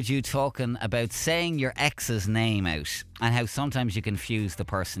I heard you talking about saying your ex's name out and how sometimes you confuse the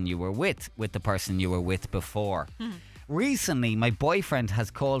person you were with the person you were with before. Recently, my boyfriend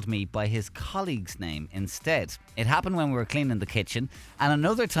has called me by his colleague's name instead. It happened when we were cleaning the kitchen and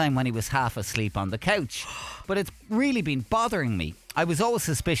another time when he was half asleep on the couch. But it's really been bothering me. I was always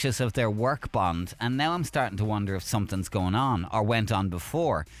suspicious of their work bond and now I'm starting to wonder if something's going on or went on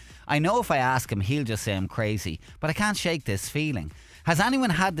before. I know if I ask him, he'll just say I'm crazy, but I can't shake this feeling. Has anyone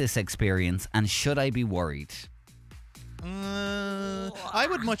had this experience and should I be worried? I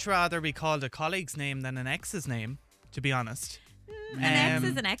would much rather be called a colleague's name than an ex's name, to be honest. An ex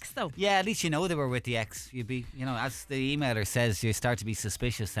is an ex, though. Yeah, at least you know they were with the ex. You'd be, as the emailer says, you start to be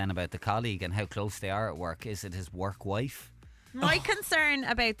suspicious then about the colleague and how close they are at work. Is it his work wife? My concern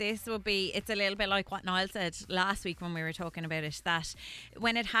about this would be it's a little bit like what Niall said last week when we were talking about it, that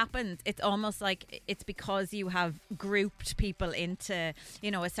when it happens, it's almost like it's because you have grouped people into,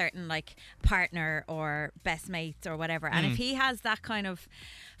 a certain like partner or best mates or whatever. And if he has that kind of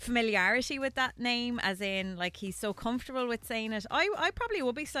familiarity with that name, as in like he's so comfortable with saying it, I probably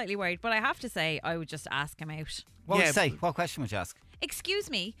would be slightly worried. But I have to say, I would just ask him out. What would you say? What question would you ask? Excuse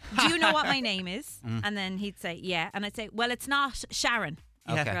me, do you know what my name is? And then he'd say, yeah. And I'd say, well, it's not Sharon.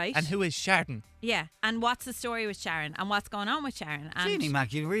 Okay. Right? And who is Sharon? Yeah. And what's the story with Sharon? And what's going on with Sharon? And Jeannie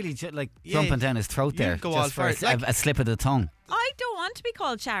Mac, you really jumping down his throat there. go just all for for it. a slip of the tongue. I don't want to be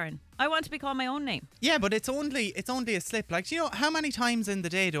called Sharon. I want to be called my own name. Yeah, but it's only a slip. Like, do you know how many times in the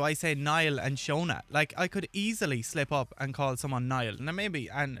day do I say Niall and Shona? Like, I could easily slip up and call someone Niall. Now maybe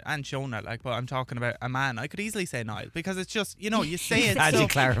and Shona, like, but I'm talking about a man. I could easily say Niall because it's just, you say it. Glad you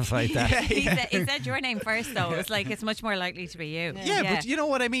clarified that. He said your name first, though. It's like it's much more likely to be you. Yeah, but you know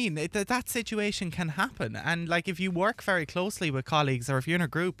what I mean? That situation can happen. And like if you work very closely with colleagues or if you're in a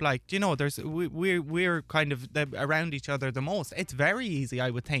group, like, we're kind of around each other the most. It's very easy,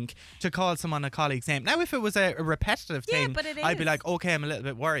 I would think, to call someone a colleague's name. Now, if it was a repetitive thing, but I'd be like, okay, I'm a little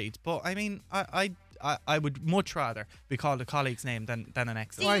bit worried. But I mean, I would much rather be called a colleague's name than an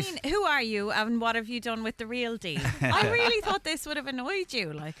ex. Dean, who are you and what have you done with the real Dean? I really thought this would have annoyed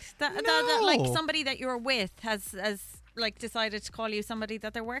you. Like that like somebody that you're with has like decided to call you somebody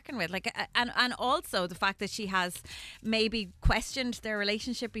that they're working with. Like and also the fact that she has maybe questioned their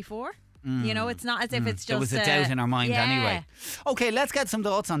relationship before. It's not as if it's just there was a doubt in her mind yeah. anyway. Okay, let's get some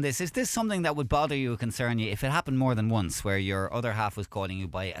thoughts on this. Is this something that would bother you or concern you if it happened more than once, where your other half was calling you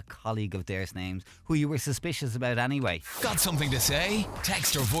by a colleague of theirs' names who you were suspicious about anyway? Got something to say?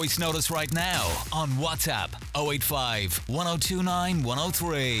 Text or voice notice right now on WhatsApp 085 1029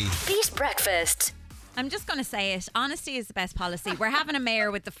 103. Beat Breakfast. I'm just going to say it. Honesty is the best policy. We're having a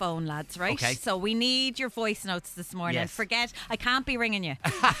mayor with the phone, lads, right? Okay. So we need your voice notes this morning. Yes. Forget, I can't be ringing you.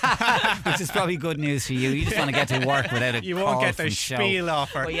 Which is probably good news for you. You just want to get to work without a You call won't get the from Show. spiel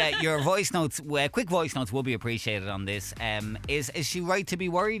offer. But yeah, your voice notes, quick voice notes will be appreciated on this. Is she right to be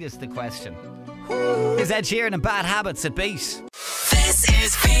worried is the question. Is Ed Sheeran and Bad Habits at Beat? This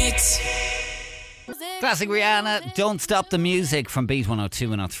is Beat. Classic Rihanna, Don't Stop the Music from Beat 102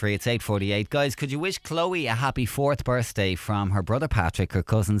 103. It's 8:48. Guys, could you wish Chloe a happy 4th birthday from her brother Patrick, her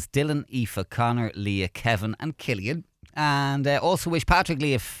cousins Dylan, Aoife, Connor, Leah, Kevin and Killian? And also wish Patrick,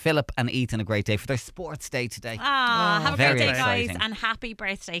 Leah, Philip and Ethan a great day for their sports day today. Have a very great day, exciting. guys, and happy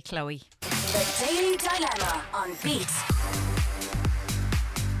birthday, Chloe. The Daily Dilemma on Beat.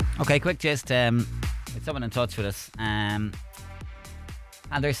 Okay, quick gist. With someone in touch with us, and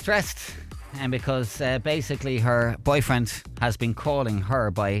they're stressed. And because basically her boyfriend has been calling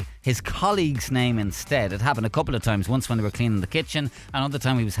her by his colleague's name instead. It happened a couple of times. Once when they were cleaning the kitchen, another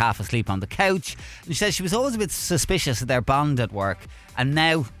time he was half asleep on the couch. And she says she was always a bit suspicious of their bond at work. And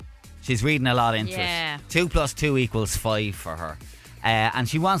now she's reading a lot into it. 2 + 2 = 5 for her. And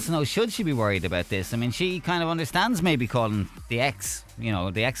she wants to know, should she be worried about this? I mean, she kind of understands maybe calling the ex,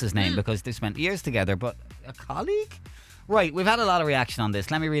 the ex's name because they spent years together. But a colleague? Right, we've had a lot of reaction on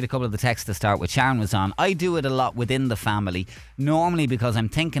this. Let me read a couple of the texts to start with. Sharon was on. I do it a lot within the family, normally because I'm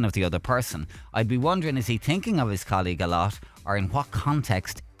thinking of the other person. I'd be wondering, is he thinking of his colleague a lot, or in what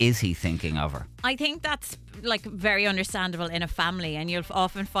context is he thinking of her? I think that's like very understandable in a family, and you'll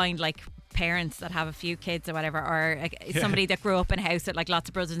often find like parents that have a few kids or whatever, or somebody that grew up in a house with like lots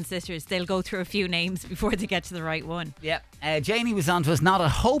of brothers and sisters, they'll go through a few names before they get to the right one. Yeah. Janie was on to us. Not a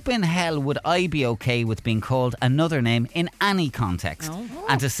hope in hell would I be okay with being called another name in any context.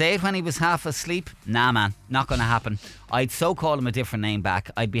 And to say it when he was half asleep, nah man, not going to happen. I'd so call him a different name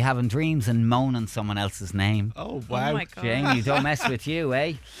back. I'd be having dreams and moaning someone else's name. Oh, wow. Oh my God. Janie, don't mess with you,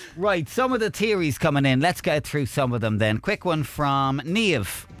 eh? Right, some of the theories coming in. Let's get through some of them then. Quick one from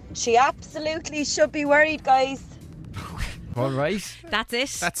Niamh. She absolutely should be worried, guys. All right. That's it.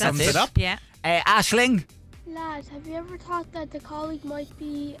 That sums it up. Yeah. Aisling. Lads, have you ever thought that the colleague might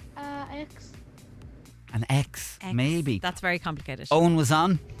be ex? An ex, maybe. That's very complicated. Owen was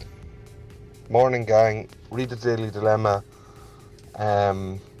on. Morning, gang. Read the Daily Dilemma.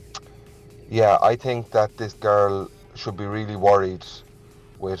 Yeah, I think that this girl should be really worried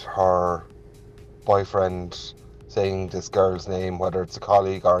with her boyfriend saying this girl's name, whether it's a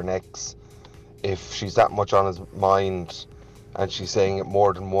colleague or an ex. If she's that much on his mind and she's saying it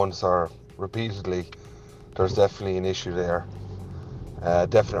more than once or repeatedly, there's definitely an issue there.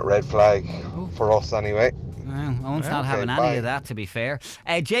 Definite red flag for us anyway. Well, Owen's not having bye. any of that, to be fair.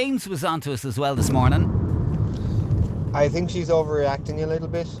 James was on to us as well this morning. I think she's overreacting a little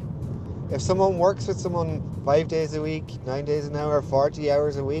bit. If someone works with someone 5 days a week, 9 days an hour, 40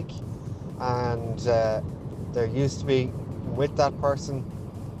 hours a week, and they're used to being with that person,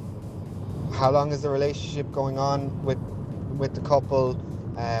 how long is the relationship going on with the couple?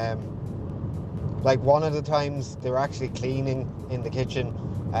 Like one of the times they were actually cleaning in the kitchen,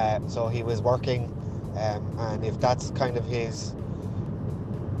 so he was working, and if that's kind of his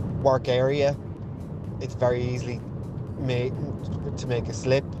work area, it's very easy to make a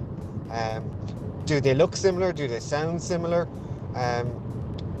slip. Do they look similar? Do they sound similar?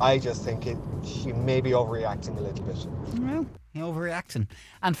 I just think she may be overreacting a little bit. Well, overreacting.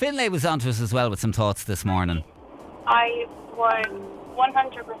 And Finlay was on to us as well with some thoughts this morning. I would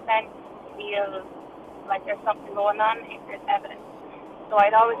 100% feel like there's something going on if there's evidence. So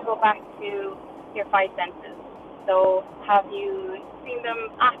I'd always go back to your five senses. So have you seen them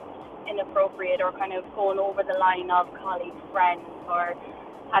act inappropriate or kind of going over the line of colleague, friends, or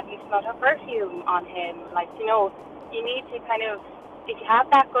have you smelled her perfume on him? Like, you know, you need to kind of, if you have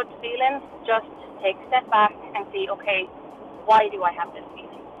that good feeling, just take a step back and see, okay, why do I have this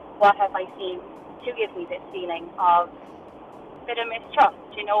feeling? What have I seen to give me this feeling of a bit of mistrust,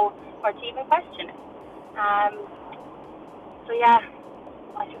 you know, or to even question it? So yeah,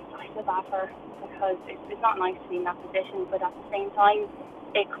 I feel bad for her because it's not nice to be in that position, but at the same time,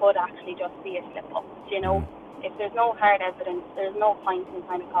 it could actually just be a slip-up, you know. If there's no hard evidence, there's no point in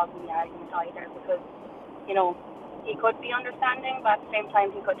kind of causing the argument either because, you know, he could be understanding, but at the same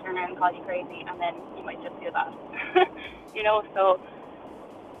time, he could turn around and call you crazy, and then you might just feel bad. You know, so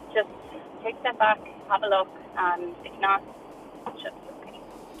just take a step back, have a look, and if not, just okay.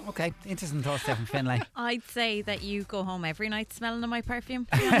 Okay, interesting thoughts there from Finlay. I'd say that you go home every night smelling of my perfume,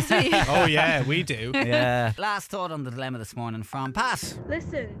 to be honest with you. Oh yeah, we do. Yeah. Last thought on the dilemma this morning from Pat.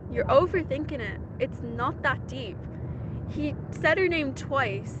 Listen, you're overthinking it. It's not that deep. He said her name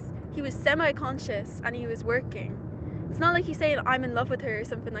twice. He was semi-conscious and he was working. It's not like he's saying I'm in love with her or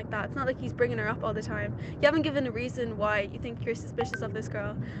something like that. It's not like he's bringing her up all the time. You haven't given a reason why you think you're suspicious of this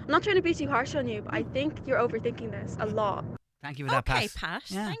girl. I'm not trying to be too harsh on you, but I think you're overthinking this a lot. Thank you for that, Pat. Okay, Pat.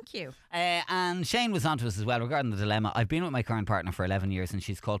 Yeah. Thank you. And Shane was on to us as well regarding the dilemma. I've been with my current partner for 11 years and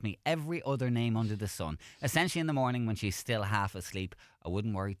she's called me every other name under the sun. Essentially in the morning when she's still half asleep. I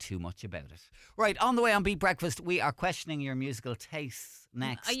wouldn't worry too much about it. Right, on the way on Beat Breakfast, we are questioning your musical tastes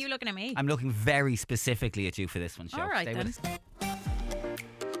next. Are you looking at me? I'm looking very specifically at you for this one, Show. All right, Stay then. with us.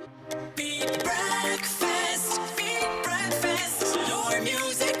 Beat Breakfast, your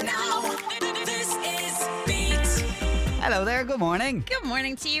music now. This is Beat. Hello there, good morning. Good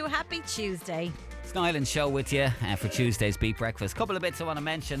morning to you. Happy Tuesday. It's Niall Show with you for Tuesday's Beat Breakfast. Couple of bits I want to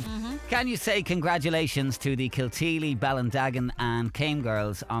mention. Can you say congratulations to the Kilteely, Ballindagan and Came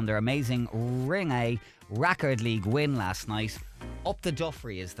girls on their amazing Ring A Record League win last night? Up the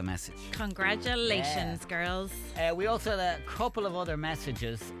Duffrey is the message. Congratulations, girls. We also had a couple of other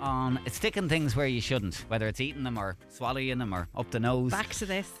messages on sticking things where you shouldn't, whether it's eating them or swallowing them or up the nose. Back to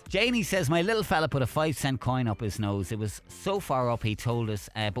this. Janie says, my little fella put a 5-cent coin up his nose. It was so far up, he told us,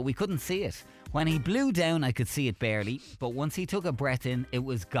 but we couldn't see it. When he blew down, I could see it barely, but once he took a breath in, it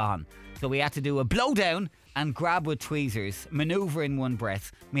was gone. So we had to do a blow down and grab with tweezers, manoeuvre in one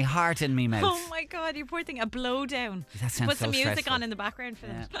breath, me heart in me mouth. Oh my God, you poor thing, a blow down. That sounds Put so some music stressful. on in the background for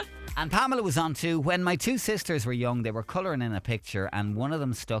that. And Pamela was on too. When my two sisters were young, they were colouring in a picture and one of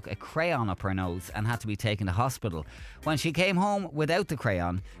them stuck a crayon up her nose and had to be taken to hospital. When she came home without the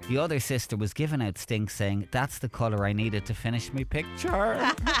crayon, the other sister was giving out stink saying, that's the colour I needed to finish my picture.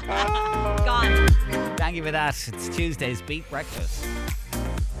 Gone. Thank you for that. It's Tuesday's Beat Breakfast.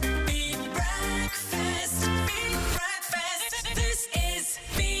 Beat Breakfast. Beat Breakfast. This is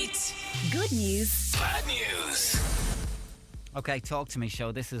Beat. Good news. Bad news. Okay, talk to me,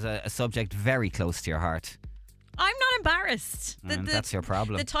 show. This is a subject very close to your heart. I'm not embarrassed. That's your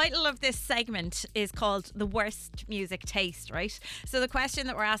problem. The title of this segment is called The Worst Music Taste, right? So the question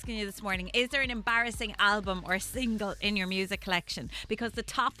that we're asking you this morning, is there an embarrassing album or single in your music collection? Because the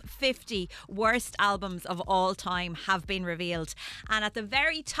top 50 worst albums of all time have been revealed. And at the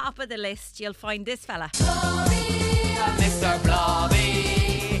very top of the list, you'll find this fella. Mr.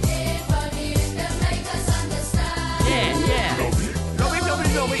 Blobby. Yeah.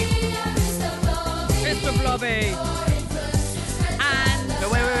 Blobby. Mr. Blobby. And No,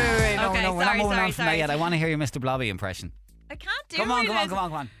 wait. No, Okay, no, we're not sorry, moving sorry, on from that sorry. yet. I want to hear your Mr. Blobby impression. I can't do Come on. it.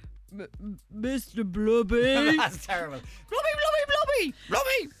 Mr. Blobby. That's terrible. Blobby.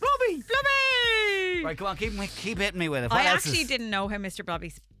 Right, come on, keep hitting me with it. What I else actually is- didn't know how Mr. Blobby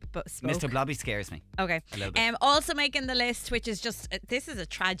spoke. Mr. Blobby scares me. Okay. A little bit. Also making the list, which is just, this is a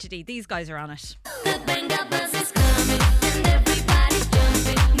tragedy. These guys are on it.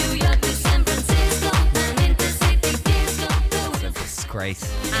 It's a disgrace.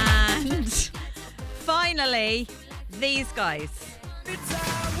 And finally, these guys.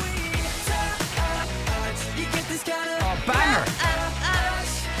 Oh, banger.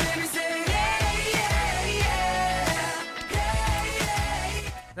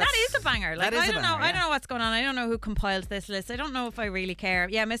 That is a banger. Like, that is I a don't banger, know. I yeah. don't know what's going on. I don't know who compiled this list. I don't know if I really care.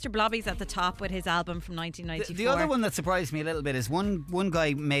 Yeah, Mr. Blobby's at the top with his album from 1994. The other one that surprised me a little bit is one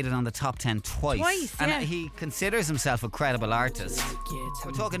guy made it on the top 10 twice. Yeah. And he considers himself a credible artist.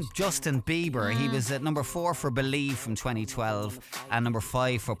 We're talking Justin Bieber. He was at number 4 for Believe from 2012 and number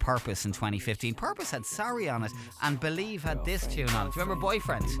 5 for Purpose in 2015. Purpose had Sorry on it and Believe had this tune on it. Do you remember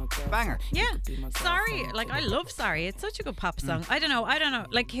Boyfriend? Banger. Yeah. Sorry. Like, I love Sorry. It's such a good pop song. I don't know.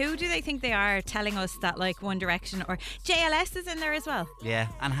 Like, who do they think they are telling us that, like, One Direction or JLS is in there as well? Yeah,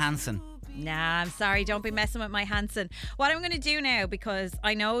 and Hanson. Nah, I'm sorry. Don't be messing with my Hanson. What I'm going to do now, because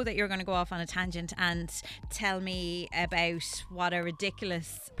I know that you're going to go off on a tangent and tell me about what a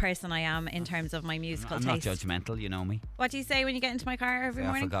ridiculous person I am in terms of my musical I'm taste. not judgmental, you know me. What do you say when you get into my car every Yeah,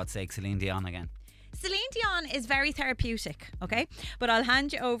 morning? for God's sake, Celine Dion again. Celine Dion is very therapeutic, okay? But I'll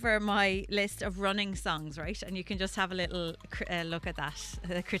hand you over my list of running songs, right? And you can just have a little look at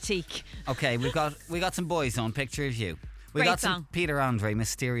that, critique. Okay, we got some Boyzone, Picture of You. We Great got song. some Peter Andre,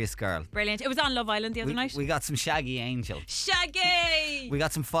 Mysterious Girl. Brilliant. It was on Love Island the other night. We got some Shaggy Angel. Shaggy! We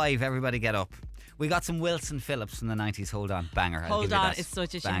got some Five, Everybody Get Up. We got some Wilson Phillips from the 90s. Hold on, banger. I'll Hold give you On that. is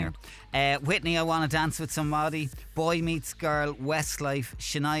such a banger. tune. Whitney, I Wanna Dance with Somebody. Boy Meets Girl, Westlife,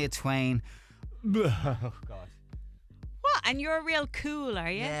 Shania Twain. Oh God. What? And you're real cool,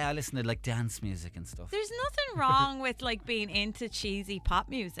 are you? Yeah, I listen to like dance music and stuff. There's nothing wrong with like being into cheesy pop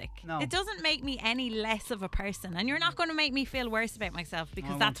music. No. It doesn't make me any less of a person, and you're not going to make me feel worse about myself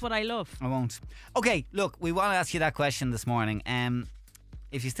because that's what I love. I won't. Okay, look, we want to ask you that question this morning.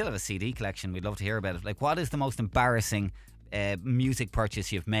 If you still have a CD collection, we'd love to hear about it. Like, what is the most embarrassing music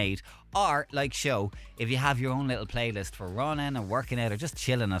purchase you've made? Or, like Show, if you have your own little playlist for running or working out or just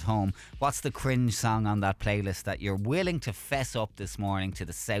chilling at home, what's the cringe song on that playlist that you're willing to fess up this morning to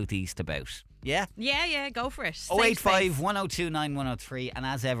the southeast about? Yeah? Yeah, go for it. 085 102 9103. And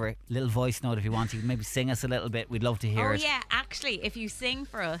as ever, little voice note if you want. You can maybe sing us a little bit. We'd love to hear Oh it. yeah, actually, if you sing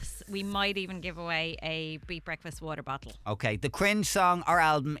for us, we might even give away a Beat Breakfast water bottle. Okay, the cringe song or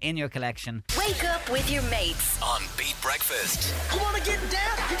album in your collection. Wake up with your mates. On Beat Breakfast. You wanna get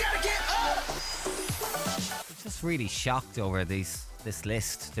down? You gotta get up. I'm just really shocked over this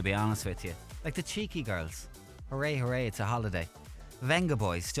list, to be honest with you. Like the Cheeky Girls. Hooray, hooray, it's a holiday. Venga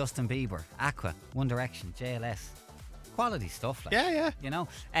Boys, Justin Bieber, Aqua, One Direction, JLS. Quality stuff. Like, Yeah. You know?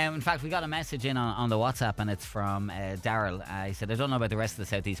 In fact, we got a message in on the WhatsApp and it's from Daryl. He said, I don't know about the rest of the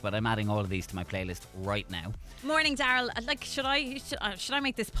Southeast, but I'm adding all of these to my playlist right now. Morning, Daryl. Like, should I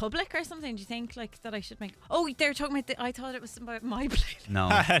make this public or something? Do you think like that I should make? Oh, they're talking about. I thought it was about my playlist. No.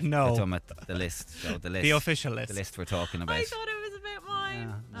 No. We're talking about the list. So the list. The official list. The list we're talking about. I thought it was about mine.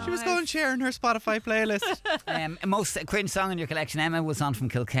 time. She was going sharing her Spotify playlist. Most cringe song in your collection. Emma was on from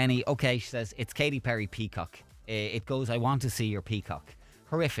Kilkenny. Okay, she says it's Katy Perry Peacock. It goes, I want to see your peacock.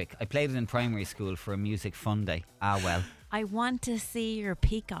 Horrific. I played it in primary school for a music fun day. Ah, well. I want to see your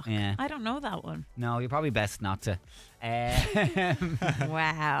peacock. Yeah. I don't know that one. No, you're probably best not to.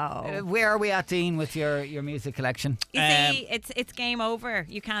 Wow. Where are we at, Dean, with your music collection? You see, it's game over.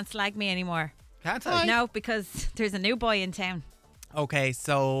 You can't slag me anymore. Can't I? No, because there's a new boy in town. Okay,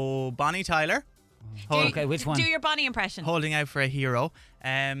 so Bonnie Tyler. Okay, which one? Do your Bonnie impression. Holding out for a hero.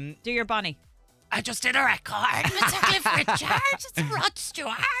 Do your Bonnie. I just did a record. It's a Cliff Richard. It's Rod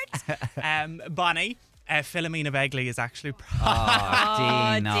Stewart. Bonnie. Philomena Begley is actually.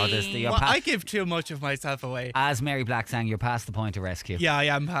 Dean, no, Well, I give too much of myself away. As Mary Black sang, you're past the point of rescue. Yeah, I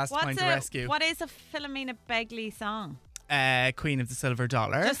am past the point of rescue. What is a Philomena Begley song? Queen of the Silver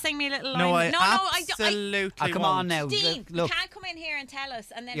Dollar. Just sing me a little line. No, I absolutely I come on now. Dean, Look, you can't come in here and tell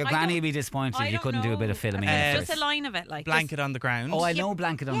us. And then your granny would be disappointed if you couldn't do a bit of Philomena. Just a line of it, like Blanket on the Ground. Oh, I know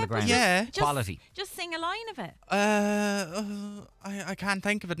Blanket on the Ground. Yeah. Quality. Just sing a line of it. I can't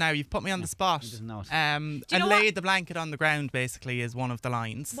think of it now. You've put me on the spot. And know lay what? the blanket on the ground basically is one of the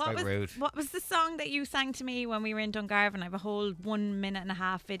lines. What was the song that you sang to me when we were in Dungarvan? I have a whole 1.5 minute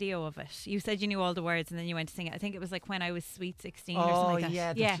video of it. You said you knew all the words and then you went to sing it. I think it was like When I Was Sweet 16 or something like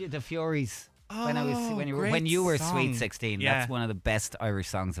that. Yeah, the Furies. When you were Sweet 16, Yeah. that's one of the best Irish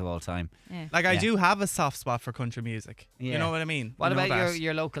songs of all time. Yeah. Like I do have a soft spot for country music. Yeah. You know what I mean? What You know about that.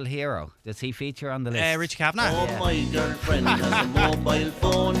 your local hero? Does he feature on the list? Richie Kavanagh. Oh, my girlfriend has a mobile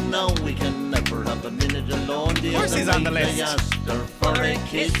phone now. We can never have a minute alone. Of course he's on the list. I asked her for a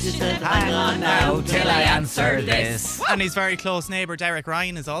kiss. She said, hang on now till I answer this. And his very close neighbour Derek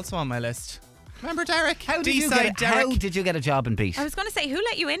Ryan is also on my list. Remember Derek? How did you D-side get? How did you get a job in Beat? I was going to say, who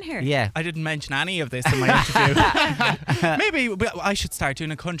let you in here? Yeah, I didn't mention any of this in my interview. Maybe I should start doing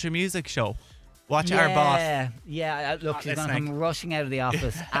a country music show. Watch our boss. Yeah, look, she's going to listening. come rushing out of the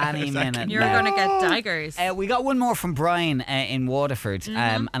office any minute. You're now. going to get daggers. We got one more from Brian in Waterford,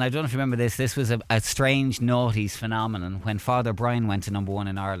 and I don't know if you remember this. This was a strange noughties phenomenon when Father Brian went to #1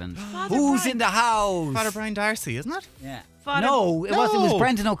 in Ireland. Who's in the house? Father Brian Darcy, isn't it? Yeah. Father- No, it was. It was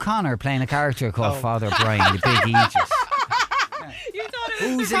Brendan O'Connor playing a character called Father Brian, the big Aegis. You thought it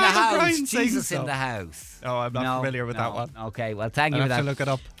was Who's in the Father house? Brian Jesus sings in so. the house. Oh, I'm not familiar with that one. Okay, well, thank you I'll for have that. to look it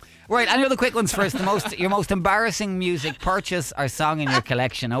up. Right, any other quick ones first? Your most embarrassing music purchase or song in your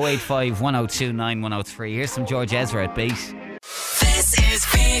collection? 085 102 9103. Here's some George Ezra at Beat. This is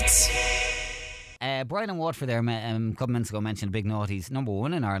Beat. Brian and Watford there a couple minutes ago mentioned Big Naughties,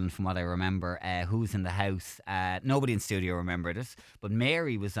 #1 in Ireland from what I remember. Who's in the house? Nobody in studio remembered it, but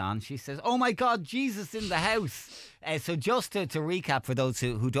Mary was on. She says, "Oh my God, Jesus in the house!" So just to recap for those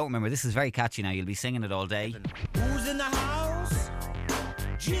who don't remember, this is very catchy now. You'll be singing it all day. Who's in the house?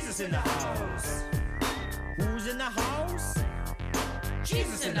 Jesus in the house. Who's in the house?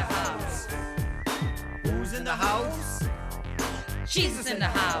 Jesus in the house. Who's in the house? Jesus in the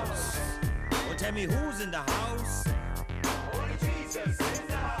house. Well, tell me who's in the house? Only Jesus in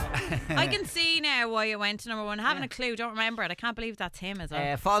the house. I can see now why you went to #1. I haven't a clue. Don't remember it. I can't believe that's him as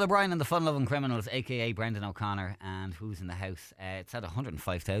well. Father Brian and the Fun Loving Criminals, aka Brendan O'Connor, and Who's in the House. It's had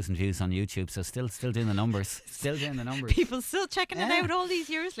 105,000 views on YouTube, so still doing the numbers. Still doing the numbers. People still checking it out all these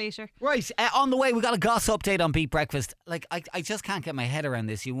years later. Right, on the way, we got a goss update on Beat Breakfast. Like, I just can't get my head around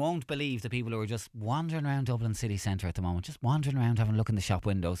this. You won't believe the people who are just wandering around Dublin city centre at the moment, just wandering around having a look in the shop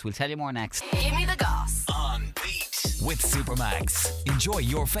windows. We'll tell you more next. Give me the goss. On Beat with Supermax. Enjoy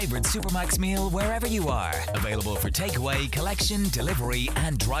your favourite Supermax meal wherever you are. Available for takeaway, collection, delivery,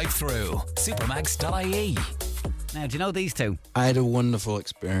 and drive-through. Supermax.ie. Now, do you know these two? I had a wonderful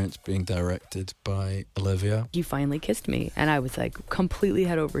experience being directed by Olivia. You finally kissed me, and I was like completely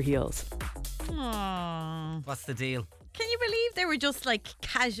head over heels. Aww. What's the deal? Can you believe they were just like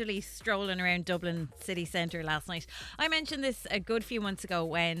casually strolling around Dublin city centre last night? I mentioned this a good few months ago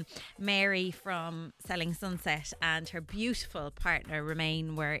when Mary from Selling Sunset and her beautiful partner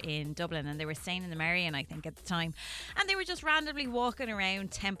Romain were in Dublin, and they were staying in the Marion, I think, at the time, and they were just randomly walking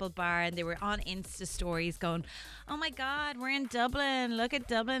around Temple Bar, and they were on Insta stories going, "Oh my God, we're in Dublin, look at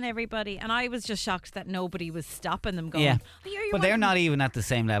Dublin, everybody." And I was just shocked that nobody was stopping them going, Yeah, "Oh, here you but are." they're not even at the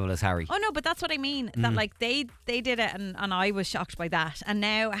same level as Harry. Oh no, but that's what I mean. That like they did it, and I was shocked by that. And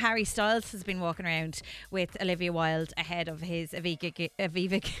now Harry Styles has been walking around with Olivia Wilde ahead of his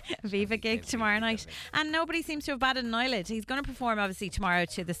Aviva gig tomorrow night, and nobody seems to have batted an eyelid. He's going to perform obviously tomorrow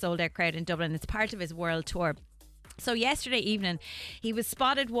to the sold out crowd in Dublin. It's part of his world tour. So yesterday evening, he was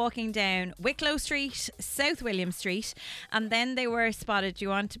spotted walking down Wicklow Street, South William Street, and then they were spotted. Do you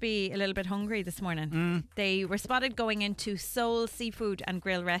want to be a little bit hungry this morning? They were spotted going into Soul Seafood and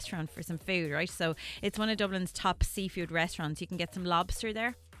Grill restaurant for some food, right? So it's one of Dublin's top seafood restaurants. You can get some lobster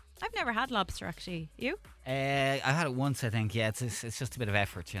there. I've never had lobster, actually. You? I had it once, I think. Yeah, it's just a bit of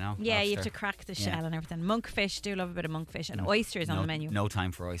effort, you know. Yeah, lobster. you have to crack the shell and everything. Monkfish, do love a bit of monkfish, and oysters on the menu. No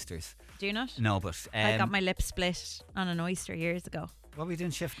time for oysters. Do you not? No, but I got my lip split on an oyster years ago. What were you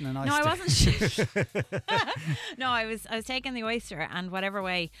doing shifting an oyster? No, I wasn't. No, I was taking the oyster, and whatever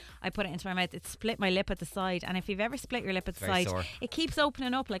way I put it into my mouth, it split my lip at the side. And if you've ever split your lip at the Very side, sore. it keeps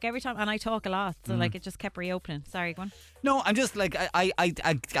opening up like every time. And I talk a lot, so like it just kept reopening. Sorry, go on. No, I'm just like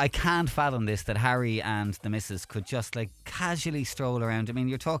I can't fathom this, that Harry and the missus could just like casually stroll around. I mean,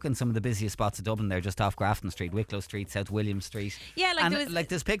 you're talking some of the busiest spots of Dublin there, just off Grafton Street, Wicklow Street, South William Street. Yeah, like and there was,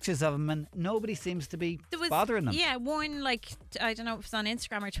 there's pictures of them, and nobody seems to be bothering them. Yeah, one, like, I don't know if it was on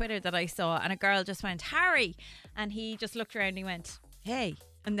Instagram or Twitter that I saw, and a girl just went, Harry, and he just looked around and he went, hey,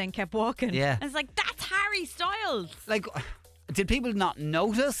 and then kept walking. Yeah. And it's like, that's Harry Styles. Like, did people not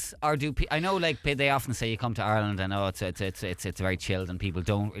notice, or I know, like, they often say you come to Ireland and it's very chilled and people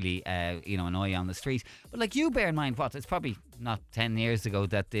don't really annoy you on the street. But like, you bear in mind, it's probably not 10 years ago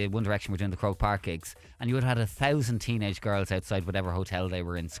that the One Direction were doing the Croke Park gigs, and you would have had 1,000 teenage girls outside whatever hotel they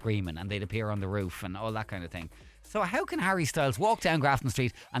were in screaming, and they'd appear on the roof and all that kind of thing. So how can Harry Styles walk down Grafton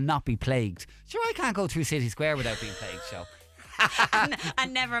Street and not be plagued? Sure, I can't go through City Square without being plagued, so.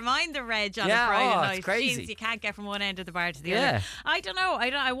 and never mind the reg on Yeah, a Friday oh, night. it's crazy. Jeez, you can't get from one end of the bar to the Yeah. other. I don't know.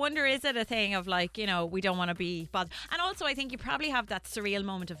 I wonder, is it a thing of like, we don't want to be bothered? And also, I think you probably have that surreal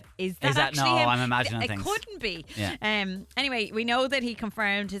moment of, is that no, actually him? I'm imagining it things. couldn't be. Yeah. Anyway, we know that he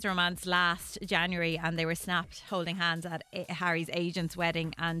confirmed his romance last January, and they were snapped holding hands at Harry's agent's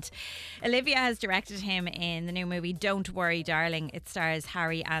wedding. And Olivia has directed him in the new movie Don't Worry Darling. It stars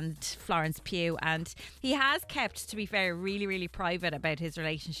Harry and Florence Pugh, and he has kept, to be fair, really, really private about his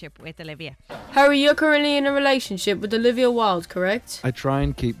relationship with Olivia. Harry, you're currently in a relationship with Olivia Wilde, correct? I try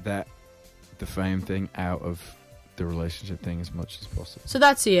and keep the fame thing out of the relationship thing as much as possible. So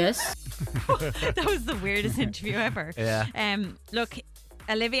that's a yes. That was the weirdest interview ever. Yeah. Look,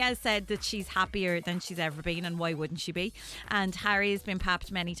 Olivia has said that she's happier than she's ever been, and why wouldn't she be? And Harry has been papped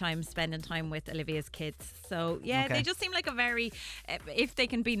many times spending time with Olivia's kids. So yeah, Okay. they just seem like a very, if they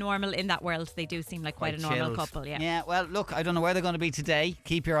can be normal in that world, they do seem like quite a normal chilled. couple. Yeah. Yeah, well, look, I don't know where they're going to be today.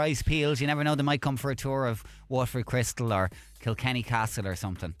 Keep your eyes peeled. You never know, they might come for a tour of Waterford Crystal or Kilkenny Castle or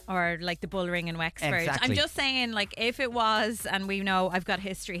something. Or like the Bullring in Wexford. Exactly. I'm just saying, like, if it was, and we know I've got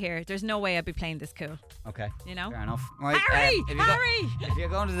history here, there's no way I'd be playing this cool. Okay. You know? Fair enough. Right, Harry! if you're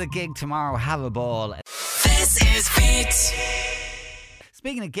going to the gig tomorrow, have a ball. This is Beat.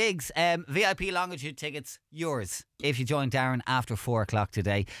 Speaking of gigs, VIP Longitude tickets, yours. If you join Darren after 4 o'clock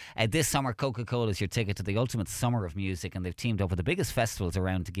today. This summer, Coca-Cola is your ticket to the ultimate summer of music, and they've teamed up with the biggest festivals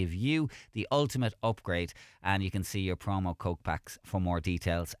around to give you the ultimate upgrade. And you can see your promo Coke packs for more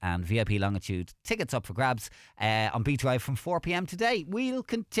details. And VIP Longitude tickets up for grabs on Beat Drive from 4 p.m. today. We'll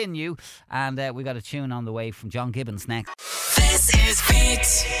continue, and we got a tune on the way from John Gibbons next. This is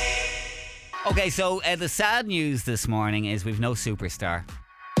Beat. Okay, so the sad news this morning is we've no superstar.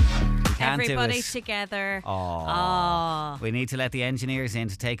 We can't do Everybody it. together. Oh. We need to let the engineers in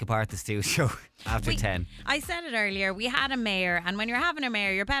to take apart the studio after 10. I said it earlier, we had a mayor, and when you're having a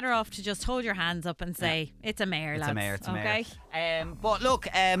mayor, you're better off to just hold your hands up and say, it's a mayor, It's lads. a mayor, it's a okay? mayor. But look,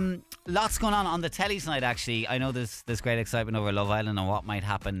 lots going on the telly tonight, actually. I know there's great excitement over Love Island and what might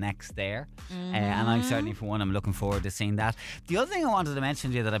happen next there. And I certainly, for one, I'm looking forward to seeing that. The other thing I wanted to mention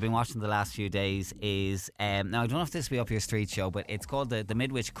to you that I've been watching the last few days is, now I don't know if this will be up your street show, but it's called the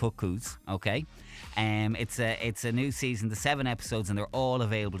Midwich Cuckoos, okay? It's a new season, the 7 episodes, and they're all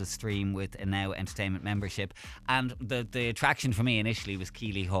available to stream with a Now Entertainment membership. And the attraction for me initially was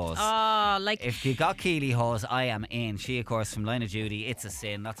Keely Hawes. Oh, like, If you got Keely Hawes, I am in. She, of course, from Line of Duty, It's a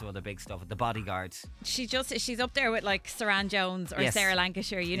Sin, lots of other big stuff. The Bodyguard. she's up there with like Saran Jones or Yes. Sarah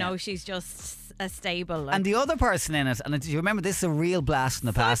Lancashire, you Yeah. know, she's just a stable. Like. And the other person in it, and do you remember, this is a real blast in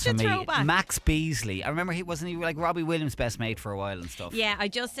the past Such for a me, throwback. Max Beasley. I remember he wasn't like Robbie Williams' best mate for a while and stuff. Yeah, I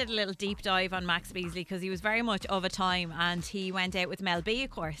just did a little deep dive on Max Beasley because he was very much of a time, and he went out with Mel B,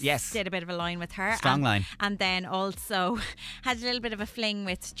 of course. Yes. Did a bit of a line with her. Strong and, line. And then also had a little bit of a fling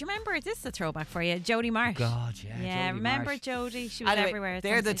with, do you remember, this is a throwback for you, Jodie Marsh. God, yeah. Yeah, Jodie remember Marsh. Jodie? She was Anyway, everywhere. at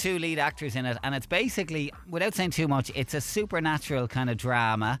they're some the stage. two lead actors in it, and it's basically, without saying too much, it's a supernatural kind of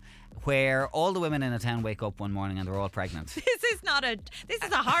drama where all the women in a town wake up one morning and they're all pregnant. This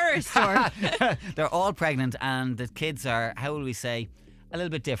is a horror story. They're all pregnant, and the kids are, how will we say, a little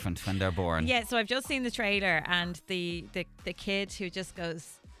bit different when they're born. Yeah, so I've just seen the trailer and the kid who just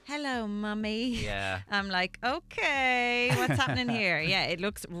goes, "Hello, mummy." Yeah. I'm like, okay, what's happening here? Yeah, it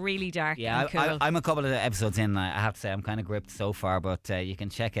looks really dark Yeah, and cool. I'm a couple of episodes in. I have to say I'm kind of gripped so far, but you can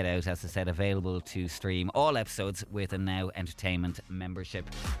check it out. As I said, available to stream all episodes with a Now Entertainment membership.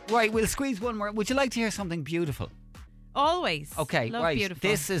 Right, we'll squeeze one more. Would you like to hear something beautiful? Always. Okay, Love right. Beautiful.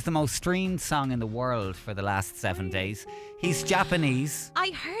 This is the most streamed song in the world for the last 7 days. He's Japanese.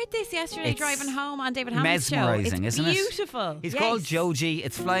 I heard this yesterday It's driving home on David Hammond's show. Mesmerising, It's isn't it? beautiful. He's Yes. called Joji.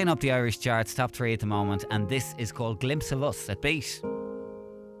 It's flying up the Irish charts, top 3 at the moment, and this is called Glimpse of Us at Beat.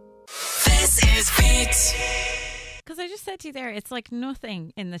 This is Beat. Because I just said to you there, it's like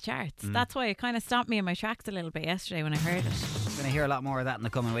nothing in the charts. Mm. That's why it kind of stopped me in my tracks a little bit yesterday when I heard it. We're going to hear a lot more of that in the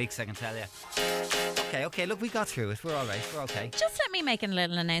coming weeks, I can tell you. Okay, look, we got through it. We're all right. We're okay. Just let me make a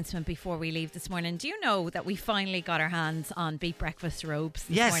little announcement before we leave this morning. Do you know that we finally got our hands on Beat Breakfast robes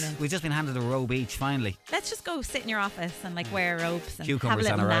this Yes, morning? we've just been handed a robe each, finally. Let's just go sit in your office and like wear robes and Cucumbers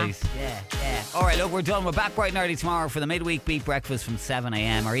have on a a little nap. rise. Yeah. All right, look, we're done. We're back bright and early tomorrow for the midweek Beat Breakfast from 7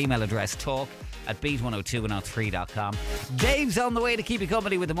 a.m. Our email address, talk@beat102103.com. Dave's on the way to keep you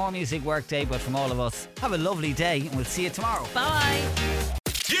company with the More Music Workday, but from all of us, have a lovely day and we'll see you tomorrow. Bye.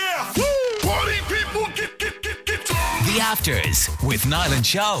 Yeah! Party people, get The Afters with Niall and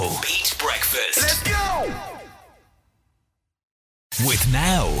Show. Beat Breakfast. Let's go! With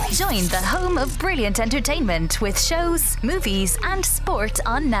Now. Join the home of brilliant entertainment with shows, movies, and sport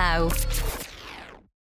on Now.